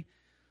hurry.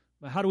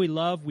 But how do we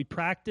love? We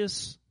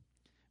practice.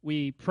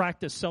 We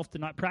practice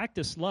self-denial.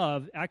 Practice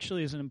love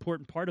actually is an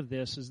important part of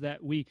this, is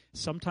that we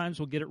sometimes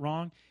will get it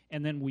wrong,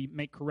 and then we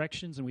make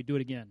corrections and we do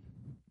it again.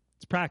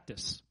 It's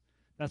practice.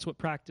 That's what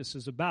practice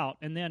is about.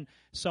 And then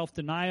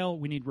self-denial,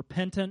 we need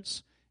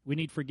repentance. We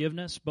need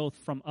forgiveness, both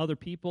from other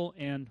people,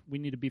 and we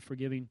need to be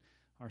forgiving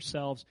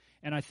ourselves.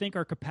 And I think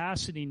our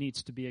capacity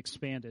needs to be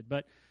expanded.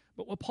 But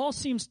what Paul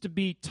seems to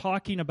be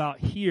talking about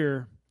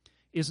here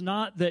is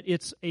not that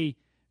it's a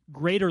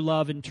greater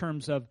love in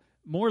terms of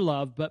more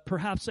love, but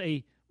perhaps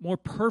a more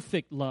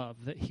perfect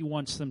love that he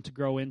wants them to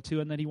grow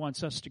into and that he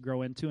wants us to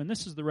grow into. And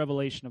this is the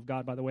revelation of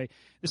God, by the way.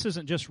 This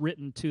isn't just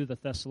written to the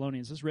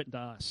Thessalonians. This is written to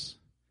us.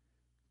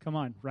 Come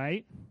on,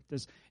 right?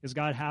 Is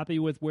God happy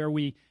with where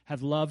we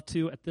have loved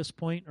to at this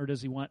point, or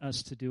does he want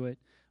us to do it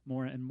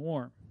more and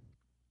more?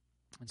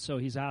 And so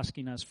he's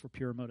asking us for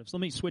pure motives. Let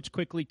me switch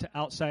quickly to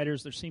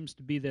outsiders. There seems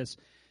to be this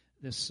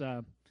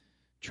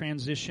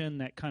transition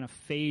that kind of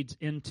fades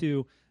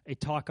into a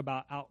talk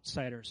about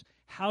outsiders.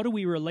 How do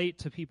we relate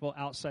to people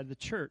outside the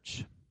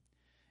church?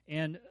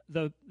 And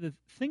the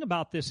thing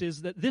about this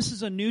is that this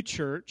is a new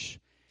church,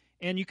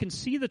 and you can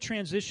see the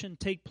transition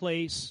take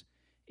place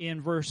in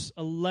verse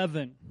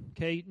 11.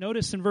 Okay,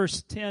 notice in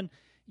verse 10,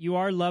 you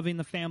are loving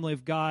the family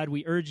of God.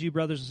 We urge you,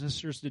 brothers and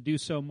sisters, to do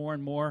so more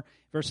and more.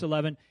 Verse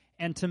 11,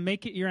 and to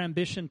make it your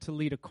ambition to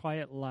lead a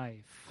quiet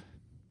life.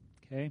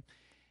 Okay,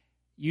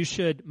 you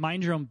should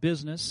mind your own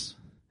business,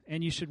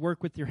 and you should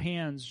work with your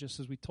hands, just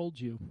as we told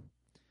you.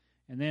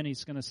 And then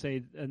he's going to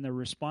say, and the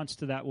response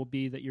to that will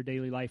be that your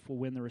daily life will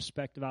win the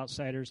respect of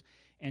outsiders,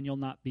 and you'll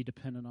not be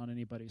dependent on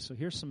anybody. So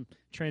here's some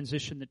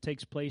transition that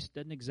takes place.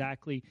 Doesn't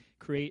exactly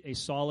create a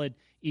solid,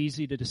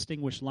 easy to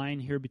distinguish line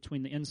here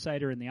between the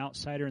insider and the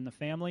outsider in the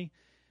family,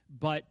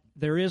 but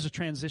there is a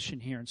transition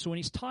here. And so when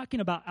he's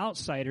talking about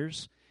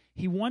outsiders,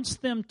 he wants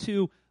them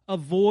to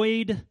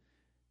avoid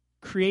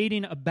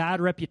creating a bad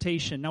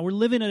reputation. Now, we're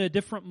living at a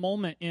different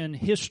moment in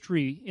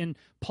history. In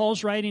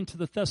Paul's writing to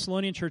the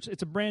Thessalonian church,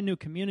 it's a brand new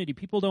community.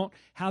 People don't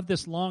have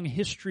this long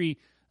history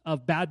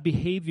of bad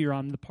behavior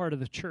on the part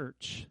of the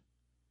church.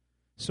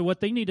 So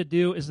what they need to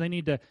do is they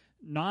need to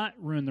not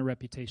ruin the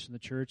reputation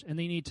of the church, and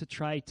they need to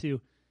try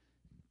to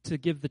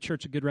give the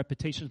church a good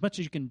reputation, as much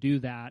as you can do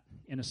that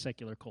in a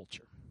secular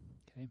culture.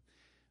 Okay,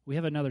 we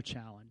have another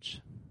challenge.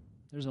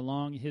 There's a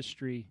long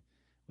history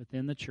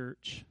within the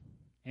church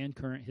and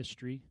current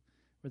history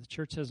where the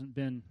church hasn't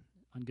been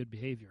on good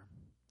behavior.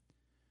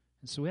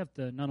 And so we have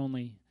to not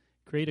only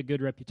create a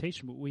good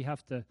reputation, but we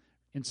have to,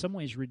 in some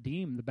ways,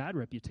 redeem the bad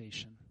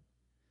reputation.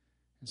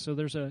 And so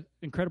there's an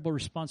incredible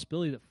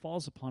responsibility that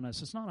falls upon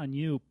us. It's not on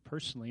you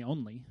personally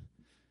only.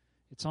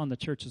 It's on the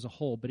church as a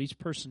whole, but each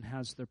person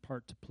has their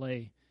part to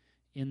play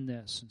in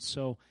this. And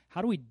so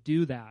how do we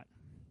do that?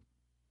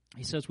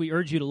 He says, we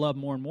urge you to love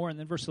more and more. And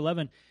then verse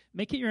 11,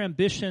 make it your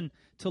ambition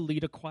to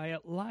lead a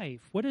quiet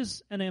life. What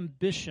is an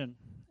ambition?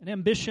 An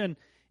ambition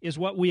is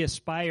what we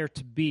aspire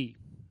to be.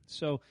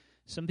 So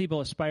some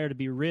people aspire to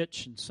be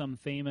rich, and some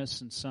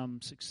famous, and some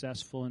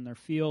successful in their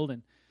field,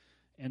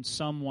 and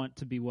some want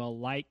to be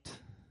well-liked,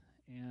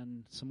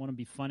 and some want to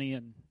be funny,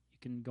 and you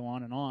can go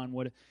on and on.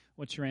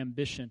 What's your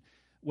ambition?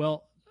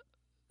 Well,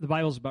 the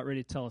Bible's about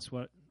ready to tell us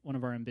what one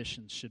of our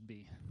ambitions should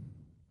be,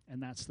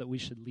 and that's that we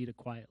should lead a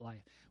quiet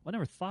life. Well, I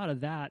never thought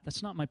of that.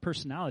 That's not my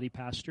personality,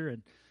 Pastor.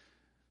 And,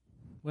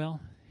 well,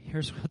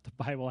 here's what the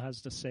Bible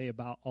has to say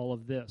about all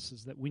of this,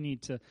 is that we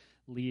need to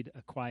lead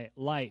a quiet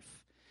life.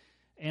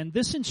 And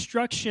this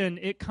instruction,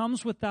 it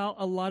comes without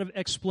a lot of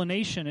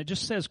explanation. It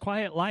just says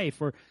quiet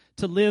life, or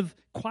to live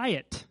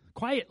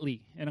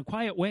quietly, in a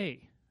quiet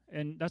way.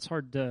 And that's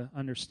hard to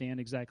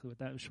understand exactly what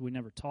that is. Should we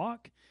never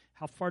talk?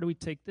 How far do we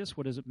take this?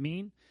 What does it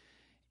mean?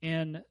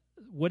 And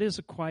what is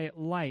a quiet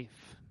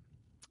life?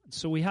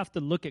 So we have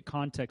to look at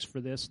context for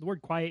this. The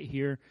word quiet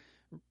here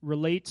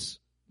relates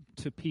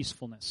to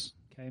peacefulness,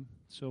 okay?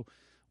 So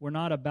we're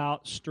not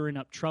about stirring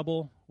up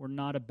trouble. We're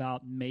not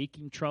about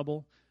making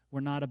trouble. We're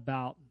not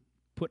about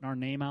putting our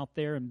name out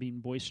there and being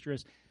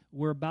boisterous.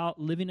 We're about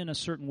living in a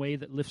certain way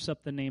that lifts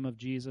up the name of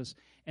Jesus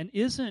and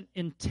isn't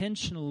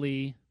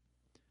intentionally,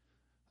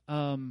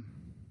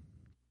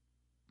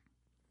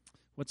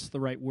 what's the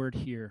right word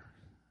here?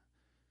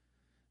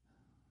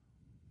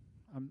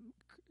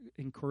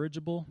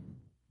 Incorrigible,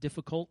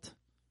 difficult.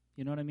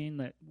 You know what I mean?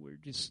 That we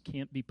just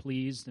can't be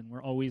pleased and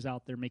we're always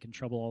out there making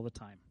trouble all the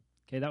time.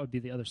 Okay, that would be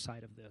the other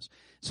side of this.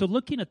 So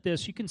looking at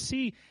this, you can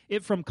see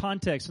it from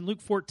context. In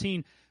Luke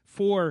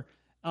 14:4,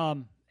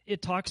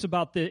 it talks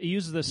about it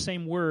uses the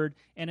same word,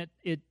 and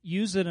it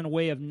uses it in a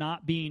way of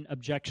not being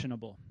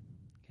objectionable.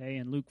 Okay,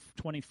 in Luke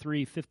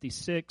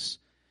 23:56,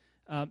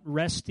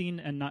 resting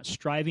and not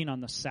striving on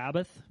the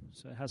Sabbath.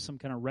 So it has some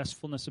kind of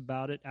restfulness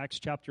about it. Acts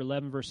chapter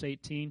 11, verse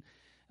 18.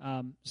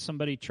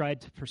 Somebody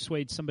tried to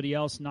persuade somebody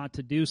else not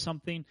to do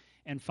something,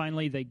 and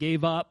finally they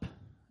gave up,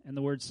 and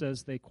the word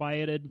says they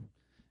quieted,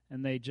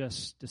 and they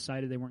just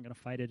decided they weren't going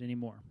to fight it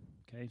anymore.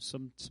 Okay,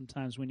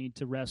 sometimes we need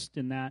to rest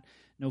in that.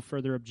 No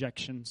further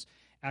objections.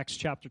 Acts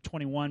chapter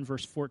 21,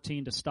 verse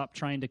 14, to stop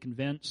trying to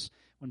convince.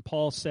 When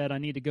Paul said, I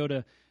need to go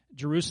to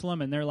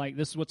Jerusalem, and they're like,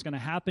 this is what's going to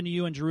happen to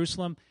you in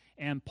Jerusalem,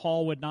 and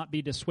Paul would not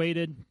be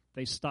dissuaded,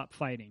 they stopped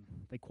fighting.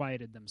 They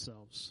quieted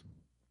themselves.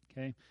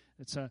 Okay,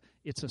 it's a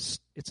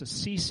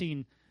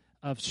ceasing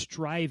of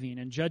striving.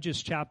 In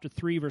Judges chapter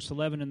 3, verse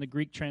 11, in the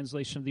Greek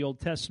translation of the Old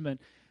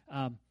Testament,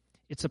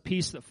 it's a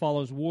peace that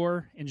follows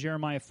war. In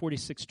Jeremiah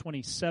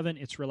 46:27,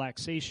 it's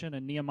relaxation.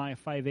 In Nehemiah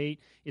 5:8,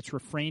 it's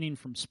refraining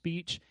from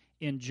speech.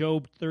 In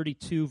Job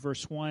 32,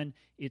 verse 1,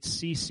 it's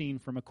ceasing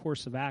from a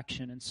course of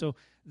action. And so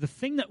the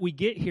thing that we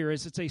get here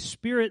is it's a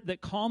spirit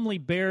that calmly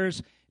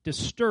bears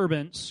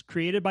disturbance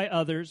created by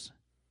others,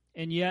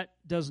 and yet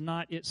does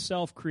not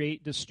itself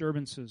create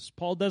disturbances.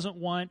 Paul doesn't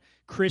want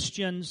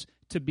Christians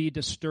to be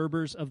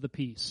disturbers of the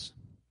peace.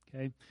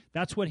 Okay,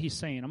 that's what he's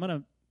saying.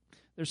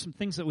 There's some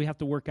things that we have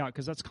to work out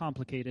because that's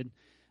complicated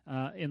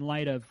in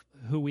light of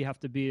who we have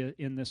to be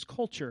in this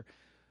culture.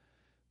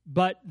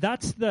 But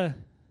that's the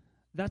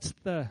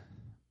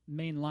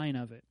main line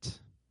of it.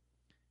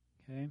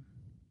 Okay,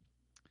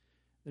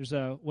 there's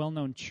a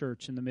well-known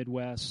church in the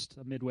Midwest,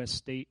 a Midwest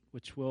state,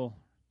 which will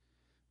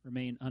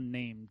remain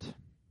unnamed,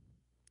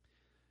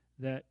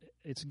 that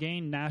it's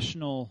gained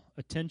national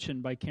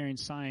attention by carrying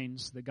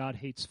signs that God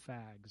hates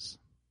fags.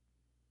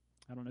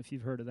 I don't know if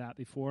you've heard of that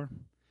before.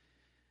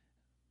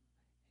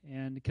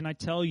 And can I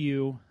tell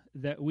you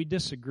that we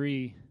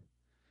disagree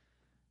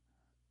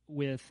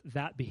with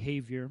that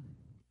behavior,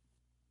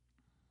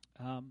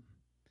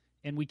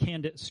 and we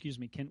can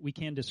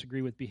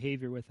disagree with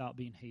behavior without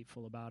being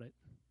hateful about it.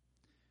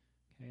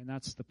 Okay, and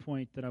that's the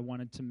point that I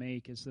wanted to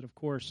make, is that, of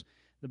course,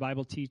 the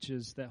Bible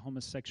teaches that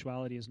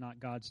homosexuality is not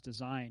God's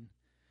design.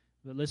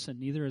 But listen,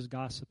 neither is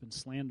gossip and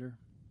slander.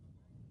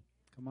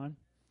 Come on.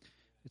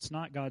 It's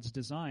not God's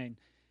design.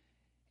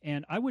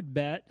 And I would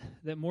bet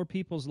that more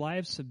people's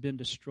lives have been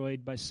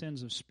destroyed by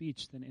sins of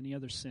speech than any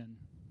other sin.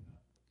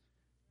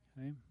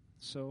 Okay?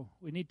 So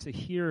we need to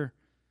hear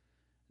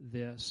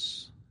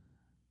this.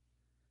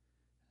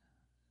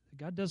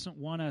 God doesn't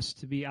want us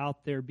to be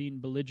out there being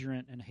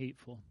belligerent and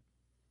hateful.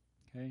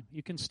 Okay?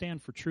 You can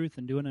stand for truth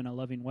and do it in a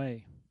loving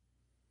way.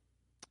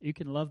 You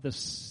can love the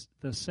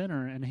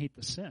sinner and hate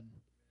the sin.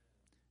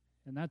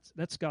 And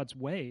that's God's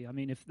way. I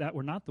mean, if that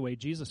were not the way,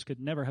 Jesus could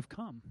never have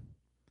come.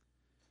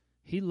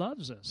 He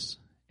loves us,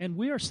 and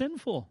we are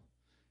sinful,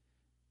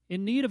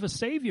 in need of a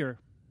Savior,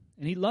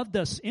 and He loved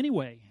us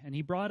anyway, and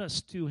He brought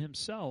us to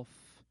Himself.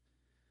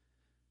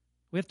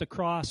 We have to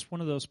cross one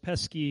of those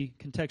pesky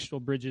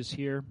contextual bridges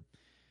here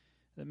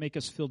that make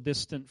us feel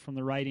distant from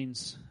the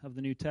writings of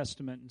the New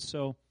Testament. And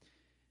so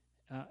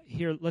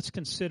here, let's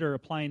consider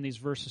applying these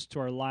verses to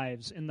our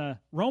lives. In the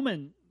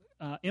Roman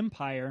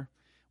Empire,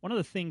 one of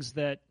the things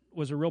that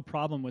was a real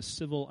problem was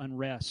civil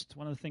unrest.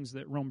 One of the things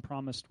that Rome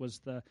promised was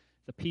the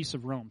peace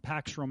of Rome,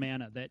 Pax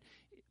Romana,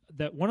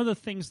 that one of the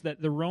things that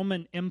the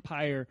Roman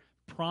Empire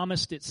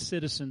promised its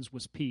citizens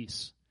was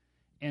peace.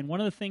 And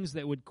one of the things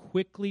that would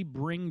quickly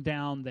bring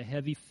down the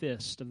heavy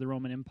fist of the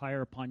Roman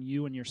Empire upon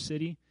you and your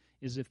city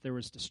is if there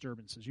was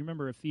disturbances. You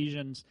remember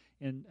Ephesians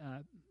in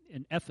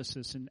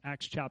Ephesus in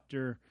Acts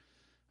chapter,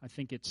 I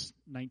think it's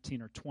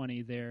 19 or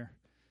 20 there,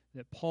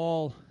 that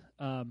Paul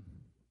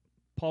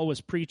Paul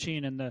was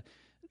preaching, and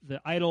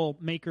the idol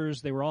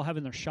makers, they were all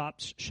having their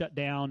shops shut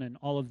down and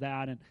all of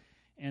that,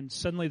 and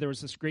suddenly there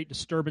was this great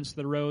disturbance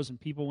that arose, and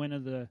people went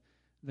into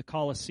the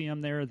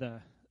Colosseum there,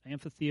 the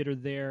amphitheater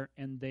there,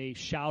 and they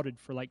shouted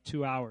for like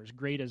 2 hours,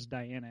 "Great is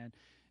Diana."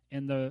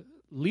 And the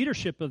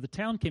leadership of the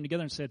town came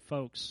together and said,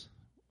 "Folks,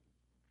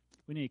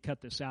 we need to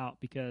cut this out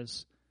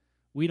because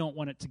we don't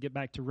want it to get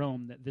back to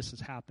Rome that this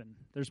has happened.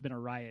 There's been a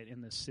riot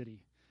in this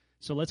city.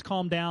 So let's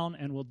calm down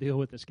and we'll deal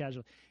with this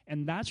casually."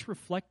 And that's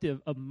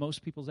reflective of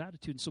most people's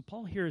attitude. And so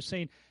Paul here is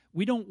saying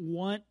we don't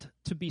want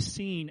to be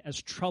seen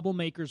as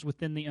troublemakers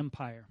within the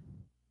empire.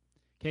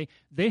 Okay?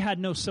 They had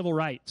no civil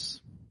rights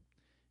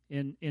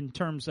in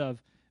terms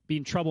of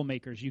being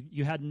troublemakers.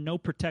 You had no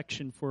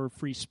protection for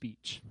free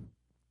speech.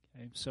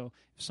 Okay? So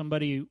if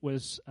somebody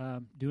was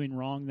doing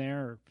wrong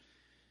there or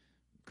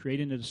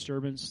creating a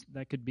disturbance,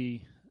 that could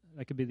be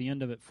the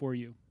end of it for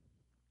you.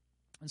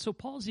 And so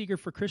Paul's eager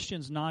for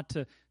Christians not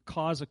to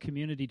cause a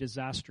community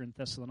disaster in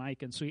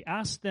Thessalonica. And so he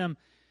asked them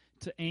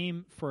to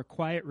aim for a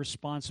quiet,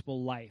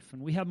 responsible life.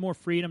 And we have more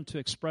freedom to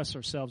express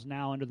ourselves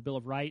now under the Bill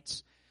of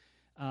Rights.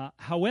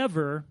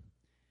 However,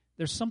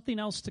 there's something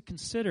else to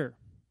consider.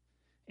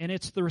 And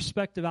it's the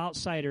respect of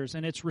outsiders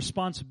and its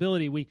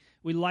responsibility. We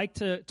like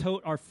to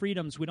tote our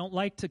freedoms. We don't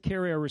like to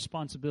carry our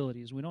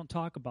responsibilities. We don't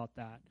talk about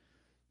that.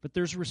 But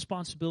there's a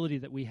responsibility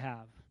that we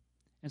have.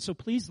 And so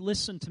please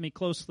listen to me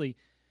closely.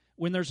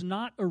 When there's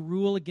not a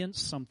rule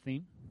against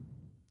something,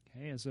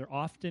 okay, as there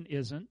often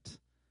isn't,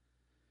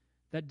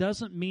 that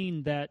doesn't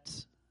mean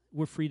that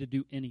we're free to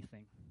do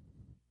anything.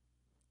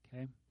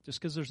 Okay? Just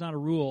because there's not a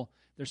rule,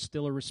 there's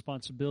still a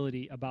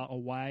responsibility about a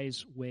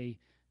wise way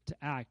to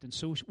act. And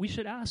so we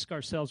should ask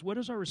ourselves, what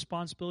is our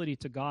responsibility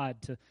to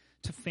God,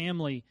 to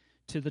family,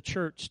 to the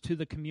church, to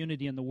the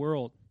community and the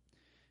world?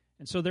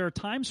 And so there are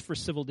times for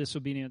civil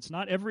disobedience.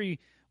 Not everyone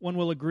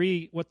will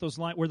agree where those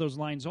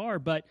lines are,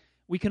 but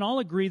we can all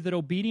agree that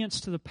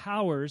obedience to the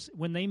powers,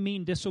 when they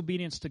mean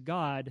disobedience to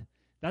God,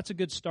 that's a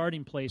good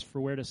starting place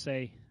for where to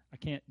say, I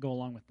can't go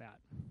along with that.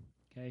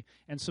 Okay?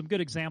 And some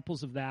good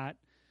examples of that,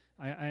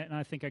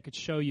 I think I could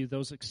show you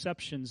those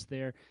exceptions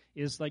there,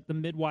 is like the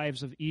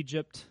midwives of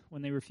Egypt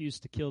when they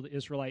refused to kill the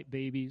Israelite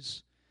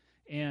babies,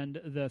 and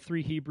the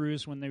 3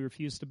 Hebrews when they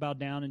refused to bow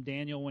down, and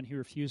Daniel when he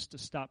refused to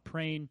stop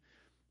praying.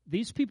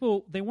 These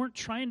people, they weren't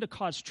trying to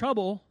cause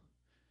trouble.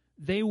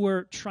 They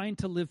were trying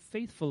to live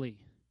faithfully.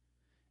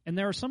 And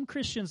there are some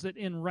Christians that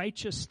in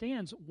righteous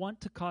stands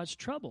want to cause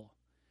trouble.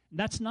 And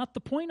that's not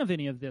the point of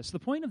any of this. The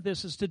point of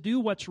this is to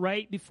do what's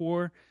right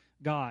before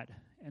God.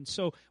 And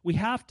so we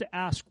have to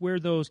ask where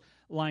those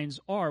lines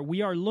are.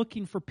 We are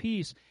looking for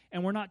peace,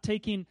 and we're not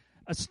taking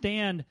a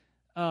stand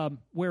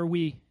where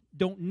we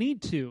don't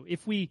need to.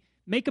 If we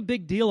make a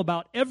big deal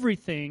about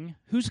everything,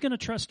 who's going to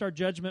trust our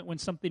judgment when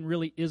something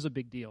really is a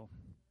big deal?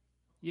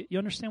 You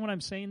understand what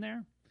I'm saying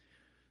there?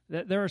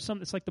 There are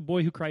some, it's like the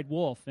boy who cried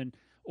wolf,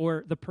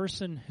 or the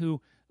person who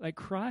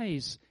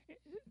cries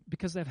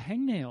because they have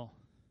hangnail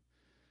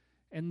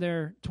and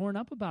they're torn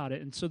up about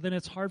it. And so then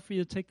it's hard for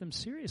you to take them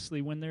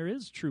seriously when there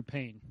is true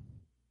pain.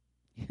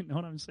 You know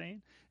what I'm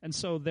saying? And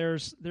so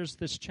there's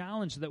this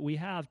challenge that we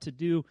have to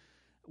do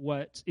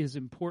what is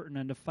important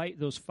and to fight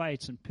those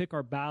fights and pick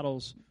our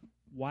battles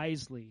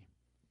wisely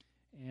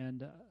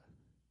and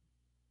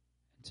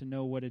to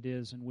know what it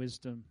is and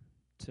wisdom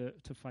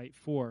to fight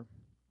for.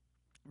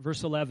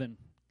 Verse 11.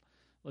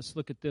 Let's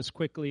look at this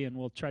quickly, and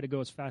we'll try to go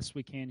as fast as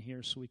we can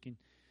here so we can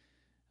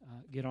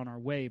get on our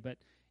way. But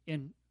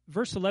in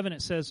verse 11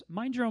 it says,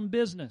 mind your own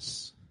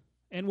business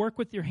and work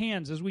with your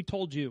hands, as we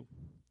told you.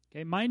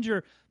 Okay,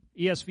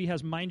 ESV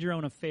has mind your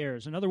own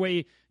affairs. Another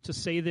way to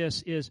say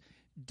this is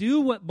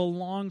do what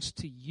belongs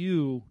to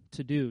you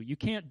to do. You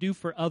can't do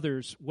for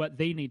others what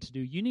they need to do.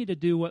 You need to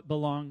do what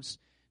belongs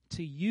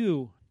to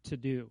you to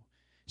do.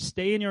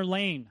 Stay in your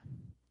lane.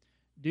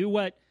 Do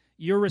what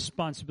your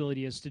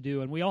responsibility is to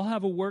do. And we all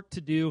have a work to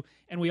do,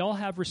 and we all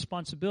have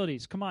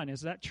responsibilities. Come on,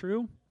 is that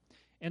true?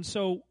 And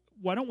so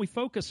why don't we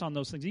focus on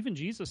those things? Even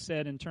Jesus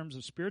said in terms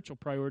of spiritual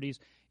priorities,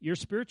 your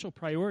spiritual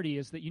priority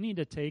is that you need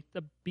to take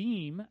the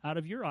beam out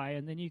of your eye,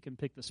 and then you can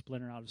pick the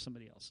splinter out of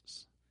somebody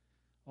else's.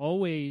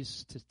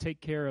 Always to take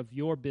care of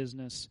your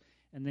business,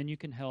 and then you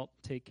can help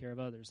take care of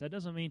others. That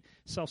doesn't mean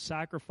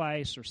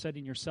self-sacrifice or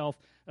setting yourself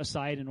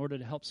aside in order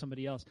to help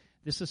somebody else.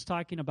 This is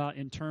talking about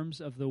in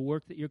terms of the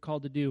work that you're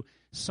called to do.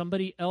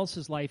 Somebody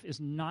else's life is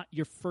not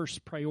your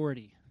first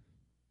priority.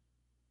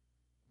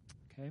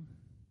 Okay?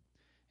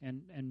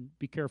 And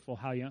be careful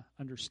how you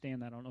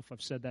understand that. I don't know if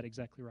I've said that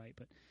exactly right.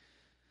 But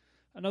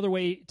another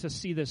way to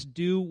see this,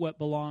 do what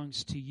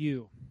belongs to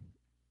you.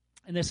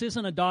 And this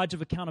isn't a dodge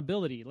of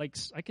accountability. Like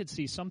I could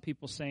see some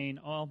people saying,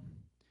 oh,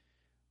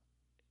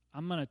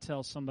 I'm going to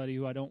tell somebody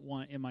who I don't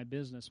want in my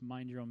business,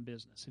 mind your own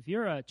business. If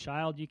you're a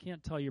child, you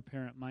can't tell your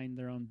parent, mind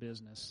their own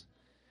business,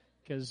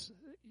 because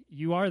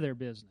you are their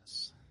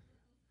business.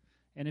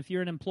 And if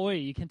you're an employee,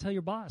 you can tell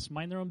your boss,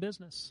 mind their own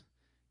business,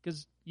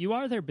 because you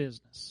are their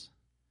business,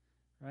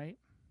 right?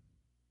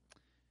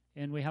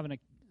 And we have an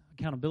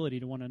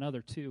accountability to one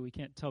another, too. We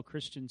can't tell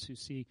Christians who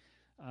see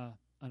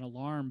an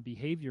alarm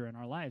behavior in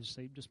our lives.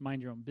 Say, just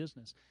mind your own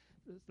business.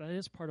 That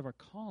is part of our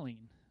calling.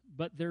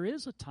 But there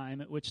is a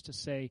time at which to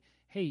say,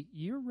 hey,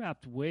 you're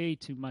wrapped way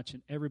too much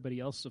in everybody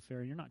else's affair,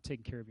 and you're not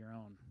taking care of your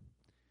own.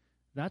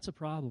 That's a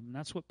problem. And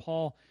that's what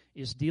Paul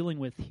is dealing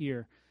with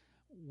here.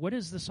 What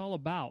is this all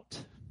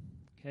about?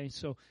 Okay,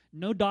 so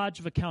no dodge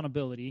of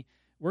accountability.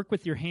 Work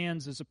with your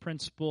hands as a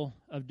principle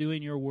of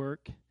doing your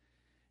work.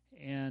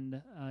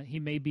 And he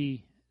may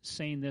be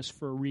saying this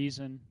for a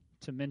reason,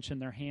 to mention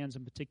their hands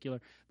in particular.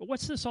 But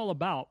what's this all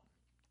about?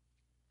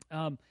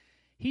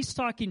 He's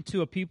talking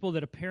to a people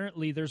that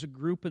apparently there's a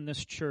group in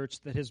this church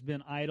that has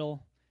been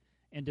idle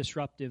and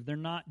disruptive. They're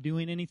not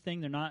doing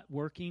anything. They're not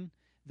working.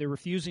 They're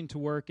refusing to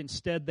work.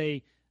 Instead,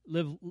 they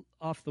live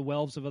off the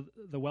wealth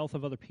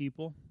of other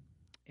people,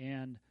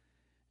 and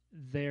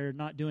they're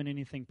not doing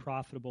anything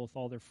profitable with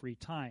all their free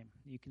time.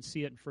 You can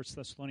see it in 1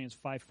 Thessalonians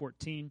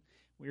 5:14.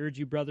 We urge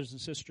you, brothers and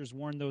sisters,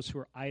 warn those who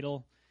are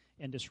idle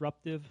and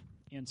disruptive.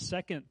 In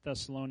 2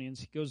 Thessalonians,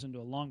 he goes into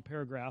a long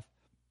paragraph,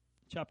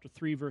 chapter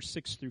 3, verse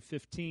 6 through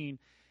 15,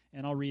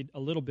 and I'll read a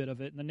little bit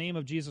of it. In the name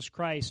of Jesus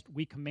Christ,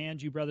 we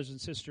command you, brothers and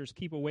sisters,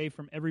 keep away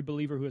from every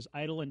believer who is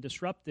idle and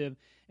disruptive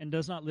and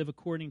does not live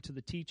according to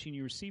the teaching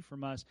you receive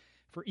from us.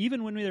 For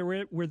even when we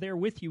were there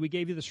with you, we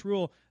gave you this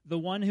rule, the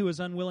one who is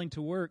unwilling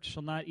to work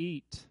shall not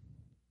eat.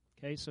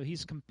 Okay, so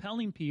he's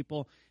compelling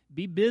people,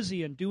 be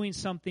busy and doing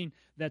something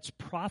that's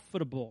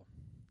profitable.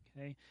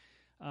 Okay,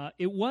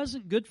 it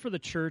wasn't good for the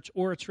church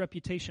or its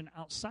reputation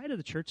outside of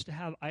the church to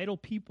have idle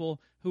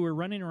people who were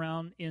running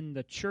around in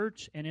the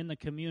church and in the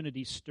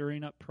community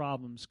stirring up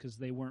problems because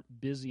they weren't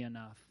busy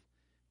enough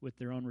with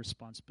their own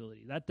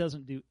responsibility. That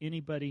doesn't do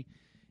anybody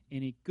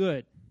any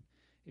good.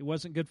 It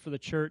wasn't good for the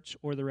church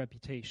or the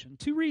reputation.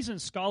 Two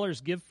reasons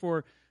scholars give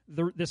for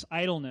this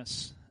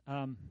idleness,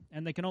 and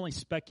they can only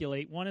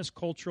speculate. One is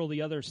cultural,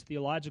 the other is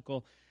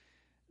theological.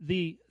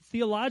 The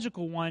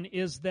theological one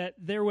is that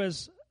there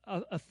was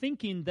a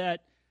thinking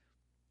that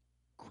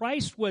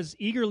Christ was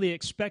eagerly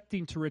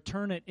expecting to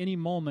return at any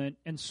moment,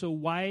 and so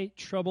why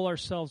trouble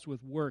ourselves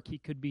with work? He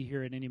could be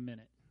here at any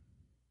minute.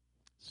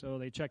 So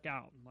they check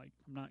out. Like,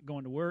 I'm not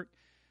going to work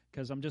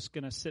because I'm just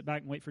going to sit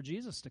back and wait for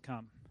Jesus to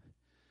come.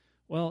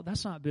 Well,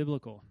 that's not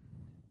biblical,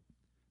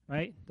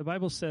 right? The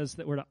Bible says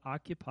that we're to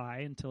occupy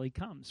until he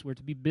comes. We're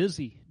to be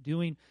busy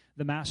doing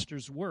the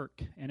master's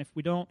work. And if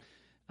we don't,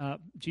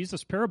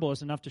 Jesus' parable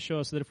is enough to show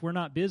us that if we're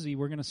not busy,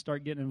 we're going to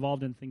start getting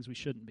involved in things we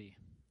shouldn't be.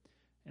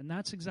 And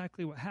that's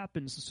exactly what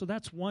happens. So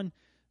that's one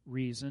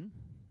reason.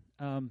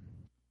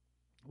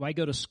 Why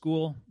go to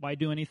school? Why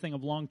do anything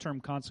of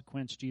long-term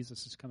consequence?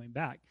 Jesus is coming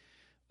back.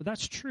 But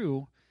that's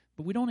true,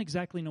 but we don't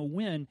exactly know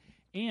when,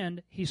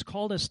 and he's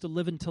called us to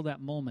live until that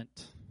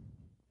moment.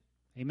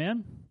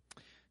 Amen?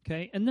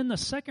 Okay, and then the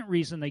second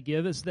reason they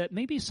give is that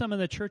maybe some of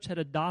the church had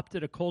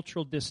adopted a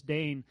cultural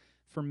disdain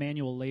for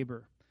manual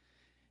labor.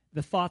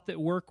 The thought that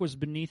work was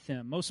beneath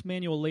them. Most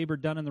manual labor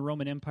done in the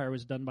Roman Empire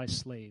was done by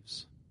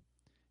slaves.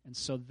 And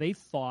so they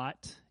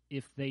thought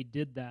if they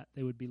did that,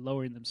 they would be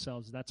lowering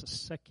themselves. That's a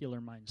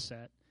secular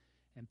mindset,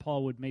 and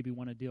Paul would maybe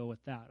want to deal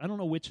with that. I don't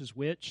know which is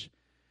which.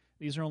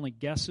 These are only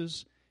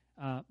guesses.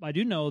 I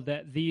do know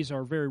that these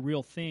are very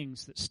real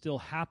things that still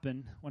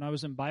happen. When I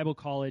was in Bible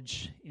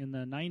college in the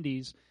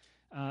 90s,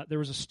 there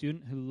was a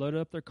student who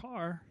loaded up their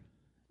car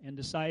and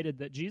decided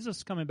that Jesus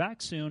is coming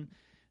back soon.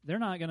 They're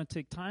not going to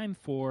take time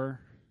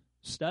for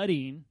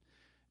studying.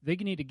 They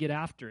need to get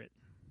after it.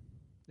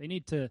 They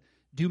need to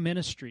do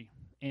ministry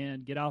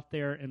and get out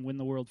there and win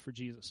the world for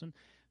Jesus. And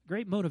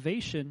great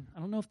motivation. I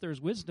don't know if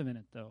there's wisdom in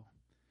it, though,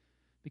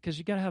 because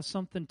you got to have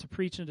something to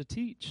preach and to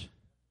teach.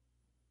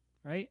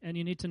 Right? And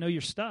you need to know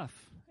your stuff.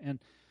 And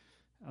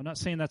I'm not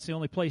saying that's the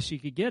only place you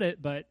could get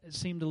it, but it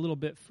seemed a little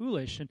bit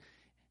foolish. And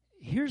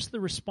here's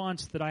the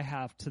response that I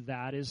have to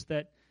that is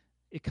that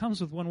it comes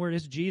with one word,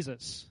 it's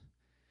Jesus.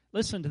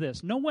 Listen to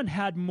this. No one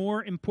had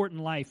more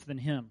important life than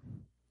him.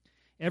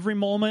 Every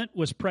moment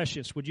was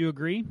precious. Would you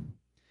agree?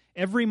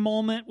 Every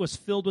moment was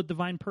filled with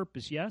divine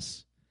purpose,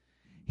 yes?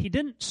 He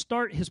didn't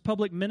start his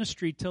public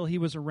ministry till he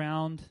was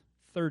around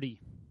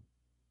 30.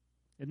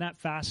 Isn't that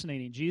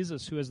fascinating?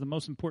 Jesus, who is the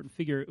most important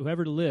figure who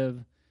ever to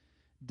live,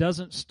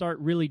 doesn't start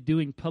really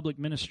doing public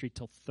ministry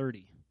till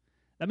 30.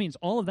 That means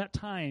all of that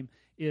time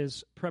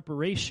is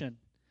preparation.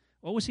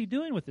 What was he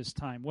doing with his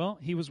time? Well,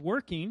 he was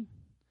working.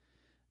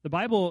 The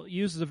Bible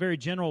uses a very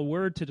general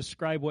word to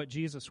describe what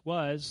Jesus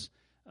was,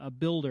 a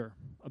builder.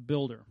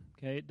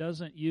 Okay, it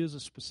doesn't use a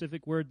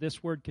specific word.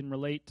 This word can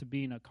relate to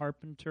being a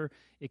carpenter.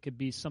 It could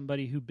be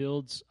somebody who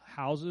builds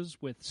houses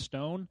with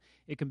stone.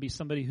 It can be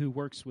somebody who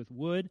works with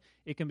wood.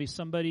 It can be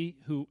somebody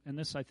who, and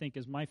this I think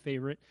is my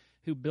favorite,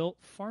 who built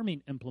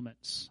farming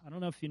implements. I don't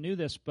know if you knew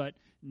this, but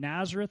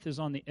Nazareth is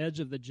on the edge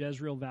of the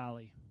Jezreel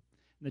Valley.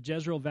 And the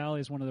Jezreel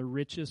Valley is one of the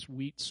richest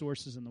wheat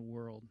sources in the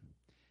world.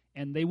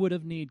 And they would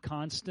have needed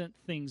constant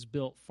things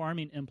built,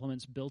 farming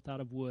implements built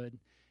out of wood,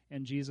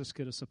 and Jesus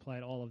could have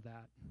supplied all of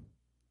that.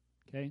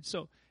 Okay,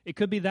 so it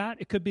could be that,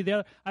 it could be the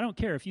other. I don't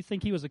care. If you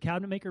think he was a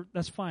cabinet maker,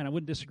 that's fine. I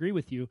wouldn't disagree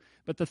with you.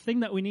 But the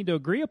thing that we need to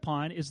agree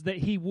upon is that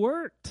he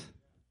worked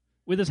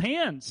with his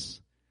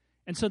hands.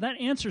 And so that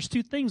answers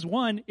two things.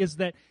 One is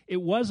that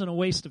it wasn't a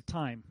waste of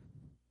time,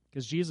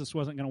 because Jesus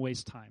wasn't going to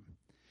waste time.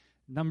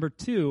 Number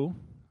two,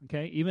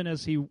 okay, even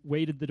as he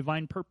waited the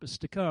divine purpose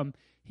to come,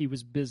 he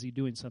was busy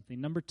doing something.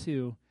 Number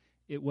two,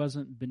 it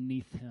wasn't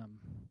beneath him.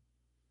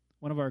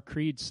 One of our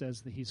creeds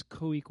says that he's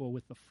co-equal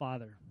with the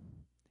Father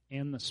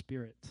and the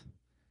Spirit.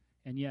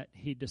 And yet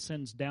he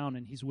descends down,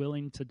 and he's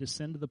willing to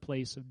descend to the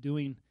place of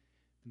doing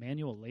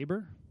manual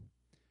labor.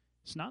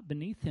 It's not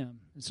beneath him.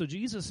 And so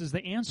Jesus is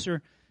the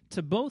answer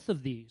to both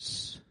of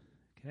these.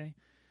 Okay?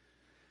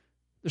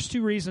 There's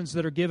two reasons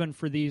that are given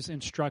for these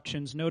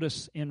instructions.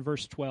 Notice in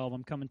verse 12,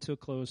 I'm coming to a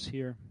close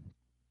here.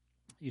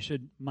 You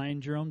should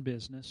mind your own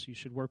business. You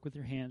should work with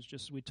your hands,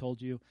 just as we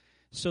told you,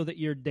 so that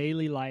your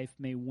daily life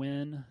may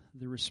win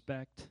the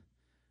respect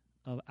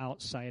of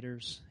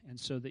outsiders, and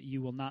so that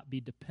you will not be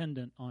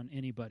dependent on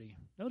anybody.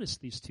 Notice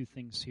these two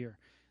things here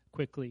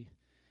quickly.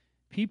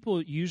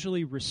 People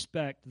usually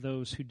respect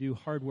those who do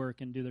hard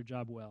work and do their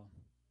job well.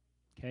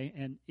 Okay?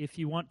 And if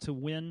you want to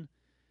win,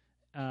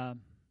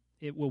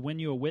 it will win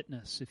you a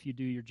witness if you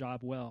do your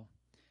job well.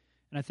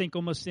 And I think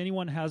almost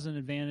anyone has an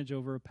advantage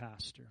over a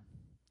pastor.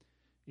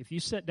 If you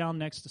sit down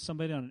next to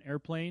somebody on an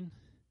airplane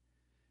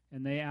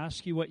and they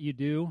ask you what you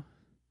do,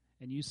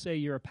 and you say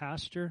you're a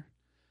pastor,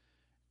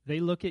 they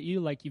look at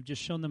you like you've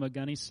just shown them a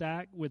gunny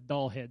sack with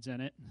doll heads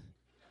in it.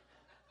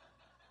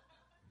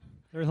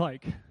 They're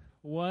like,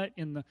 what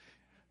in the...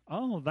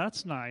 Oh,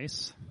 that's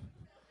nice.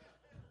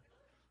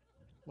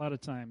 A lot of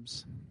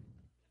times.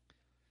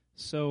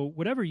 So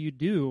whatever you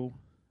do,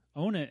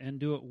 own it and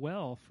do it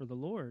well for the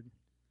Lord.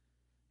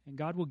 And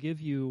God will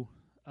give you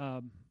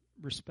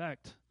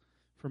respect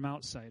from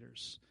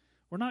outsiders.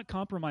 We're not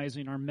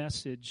compromising our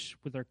message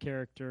with our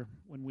character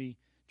when we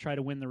try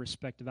to win the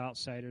respect of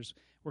outsiders.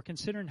 We're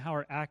considering how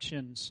our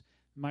actions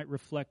might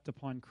reflect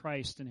upon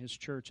Christ and his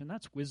church, and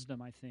that's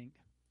wisdom, I think.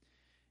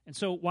 And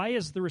so why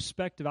is the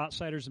respect of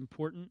outsiders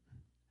important?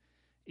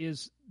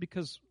 Is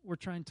because we're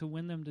trying to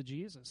win them to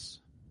Jesus.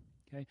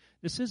 Okay?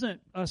 This isn't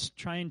us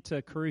trying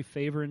to curry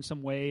favor in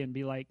some way and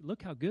be like,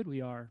 look how good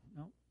we are.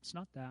 No, it's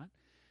not that.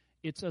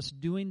 It's us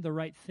doing the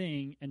right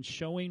thing and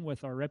showing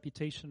with our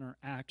reputation or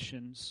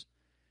actions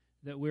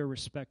that we're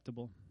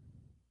respectable.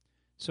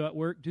 So at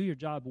work, do your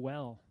job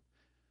well.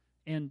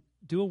 And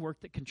do a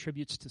work that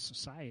contributes to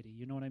society.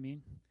 You know what I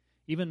mean?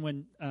 Even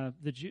when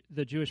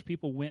the Jewish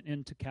people went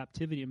into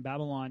captivity in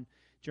Babylon,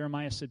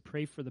 Jeremiah said,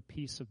 pray for the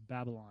peace of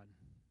Babylon.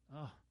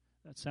 Oh,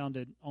 that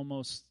sounded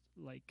almost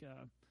like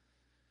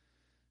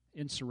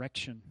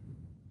insurrection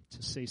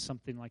to say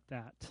something like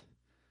that.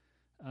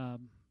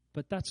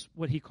 But that's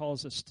what he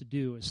calls us to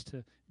do, is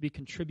to be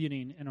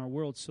contributing in our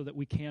world so that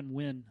we can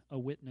win a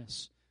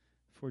witness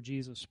for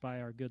Jesus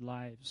by our good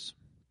lives.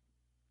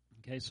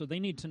 Okay, so they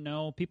need to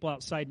know, people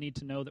outside need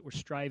to know that we're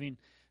striving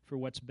for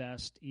what's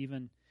best,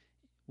 even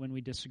when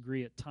we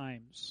disagree at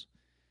times.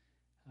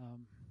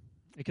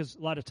 Because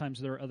a lot of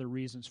times there are other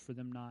reasons for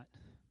them not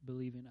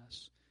believing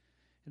us.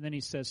 And then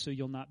he says, so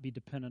you'll not be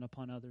dependent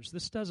upon others.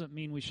 This doesn't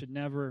mean we should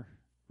never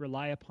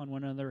rely upon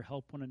one another,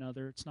 help one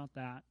another. It's not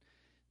that.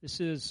 This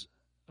is,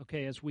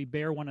 okay, as we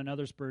bear one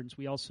another's burdens,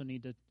 we also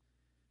need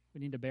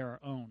to bear our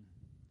own.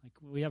 Like,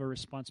 we have a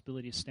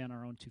responsibility to stand on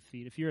our own 2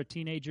 feet. If you're a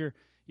teenager,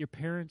 your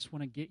parents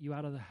want to get you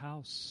out of the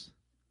house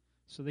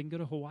so they can go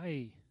to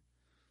Hawaii.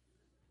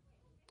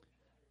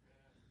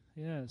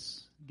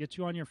 Yes, get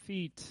you on your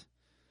feet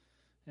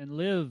and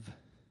live.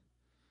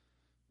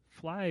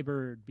 Fly,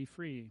 bird, be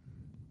free.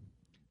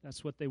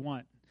 That's what they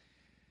want.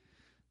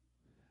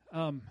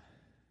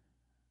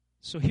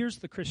 So here's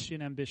the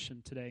Christian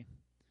ambition today.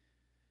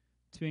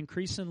 To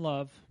increase in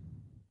love,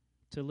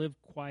 to live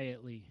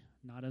quietly,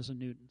 not as a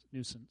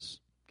nuisance.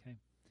 Okay,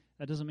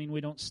 that doesn't mean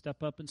we don't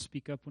step up and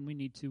speak up when we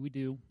need to. We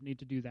do need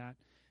to do that.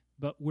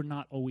 But we're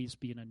not always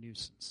being a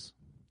nuisance.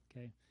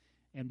 Okay,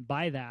 and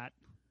by that,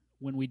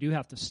 when we do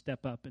have to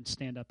step up and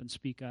stand up and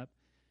speak up,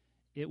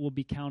 it will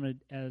be counted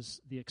as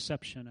the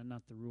exception and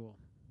not the rule.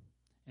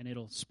 And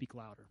it'll speak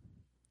louder.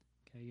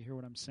 Okay, you hear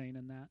what I'm saying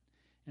in that?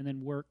 And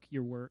then work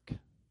your work.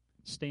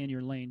 Stay in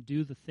your lane.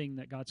 Do the thing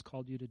that God's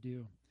called you to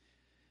do.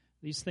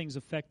 These things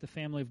affect the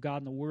family of God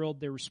in the world.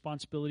 They're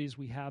responsibilities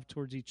we have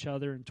towards each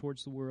other and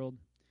towards the world.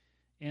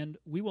 And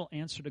we will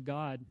answer to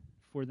God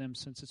for them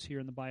since it's here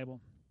in the Bible.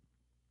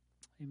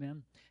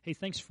 Amen. Hey,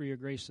 thanks for your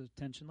gracious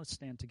attention. Let's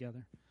stand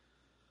together.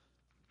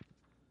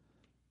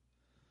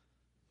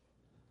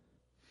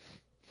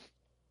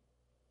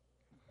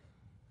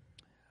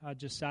 I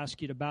just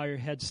ask you to bow your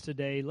heads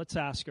today. Let's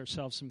ask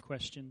ourselves some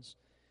questions.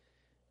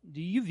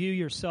 Do you view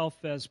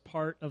yourself as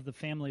part of the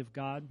family of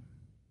God?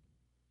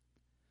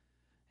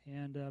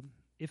 And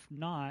if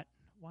not,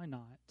 why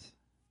not?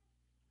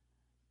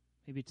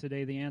 Maybe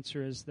today the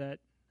answer is that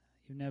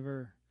you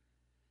never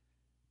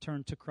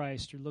turned to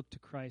Christ or looked to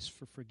Christ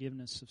for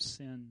forgiveness of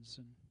sins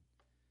and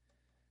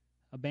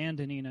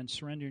abandoning and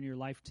surrendering your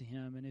life to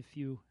Him. And if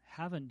you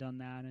haven't done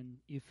that and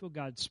you feel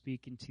God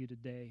speaking to you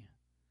today,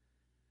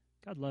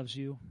 God loves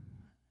you,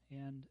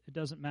 and it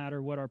doesn't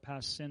matter what our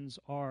past sins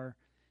are.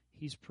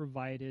 He's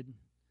provided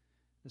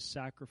the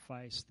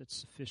sacrifice that's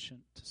sufficient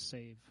to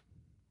save.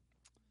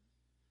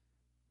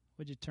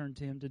 Would you turn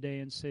to him today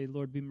and say,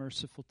 Lord, be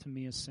merciful to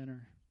me, a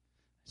sinner.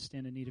 I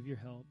stand in need of your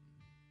help.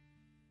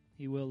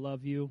 He will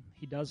love you.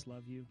 He does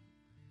love you.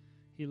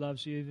 He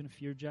loves you even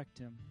if you reject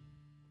him.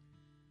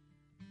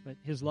 But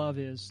his love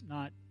is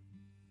not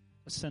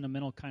a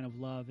sentimental kind of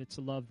love. It's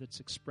a love that's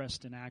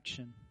expressed in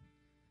action.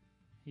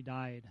 He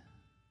died.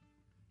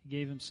 He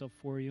gave himself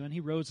for you, and he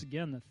rose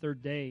again the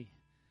third day.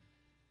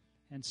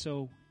 And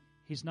so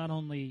he's not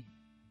only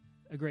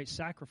a great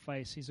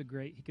sacrifice, he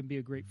can be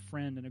a great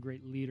friend and a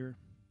great leader.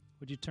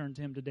 Would you turn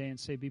to him today and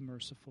say, be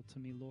merciful to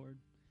me, Lord?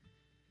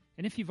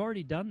 And if you've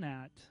already done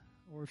that,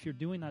 or if you're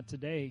doing that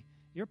today,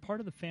 you're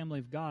part of the family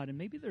of God. And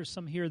maybe there's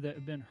some here that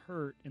have been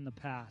hurt in the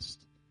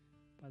past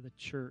by the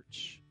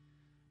church,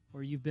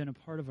 or you've been a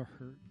part of a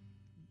hurt,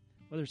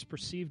 whether it's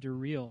perceived or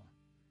real.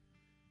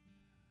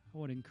 I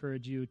would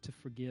encourage you to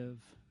forgive,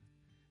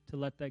 to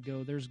let that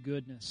go. There's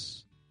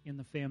goodness in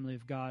the family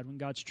of God. When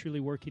God's truly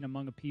working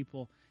among a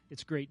people,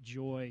 it's great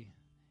joy.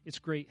 It's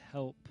great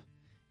help.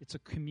 It's a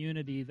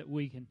community that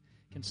we can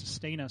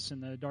sustain us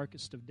in the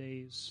darkest of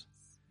days.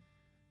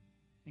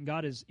 And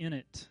God is in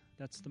it.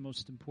 That's the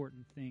most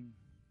important thing.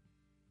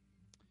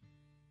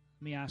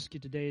 Let me ask you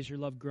today, is your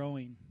love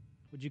growing?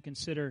 Would you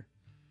consider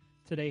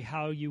today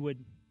how you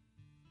would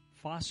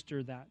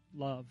foster that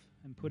love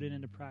and put it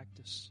into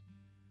practice?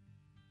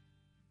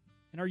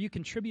 And are you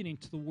contributing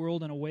to the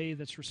world in a way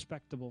that's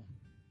respectable?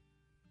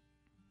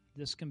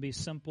 This can be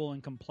simple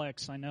and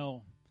complex, I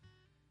know.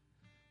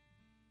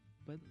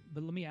 But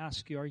let me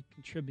ask you, are you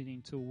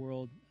contributing to the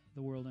world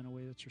in a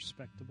way that's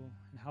respectable?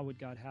 And how would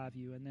God have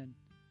you? And then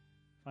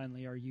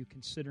finally, are you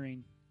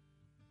considering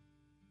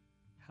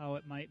how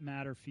it might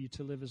matter for you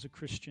to live as a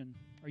Christian?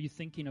 Are you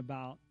thinking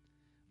about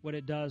what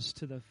it does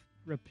to the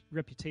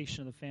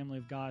reputation of the family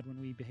of God when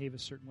we behave a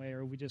certain way?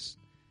 Or we just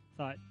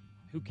thought,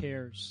 who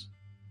cares?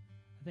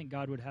 I think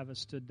God would have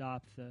us to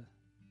adopt the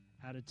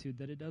attitude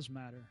that it does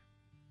matter.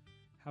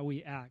 How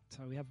we act,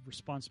 how we have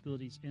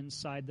responsibilities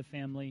inside the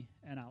family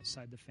and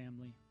outside the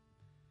family.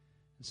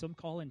 And so I'm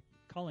calling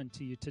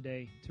to you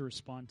today to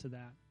respond to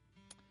that.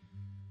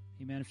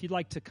 Amen. If you'd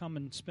like to come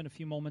and spend a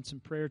few moments in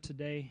prayer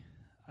today,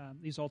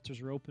 these altars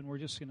are open. We're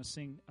just going to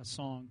sing a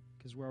song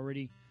because we're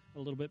already a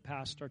little bit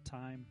past our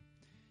time.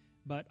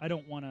 But I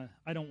don't want to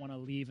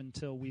leave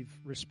until we've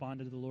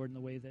responded to the Lord in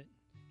the way that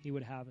He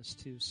would have us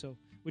to. So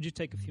would you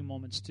take a few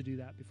moments to do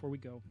that before we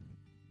go?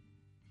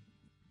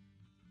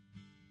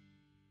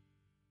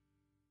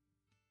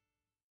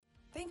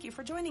 Thank you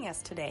for joining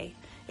us today.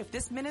 If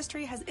this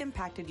ministry has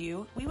impacted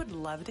you, we would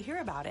love to hear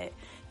about it.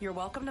 You're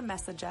welcome to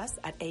message us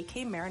at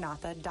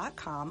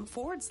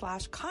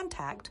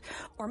akmaranatha.com/contact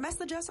or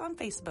message us on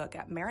Facebook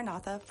at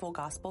Maranatha Full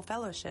Gospel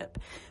Fellowship.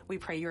 We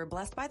pray you are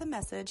blessed by the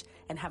message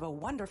and have a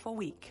wonderful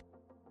week.